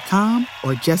quickgrainger.com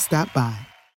or just stop by.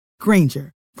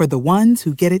 Grainger, for the ones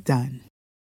who get it done.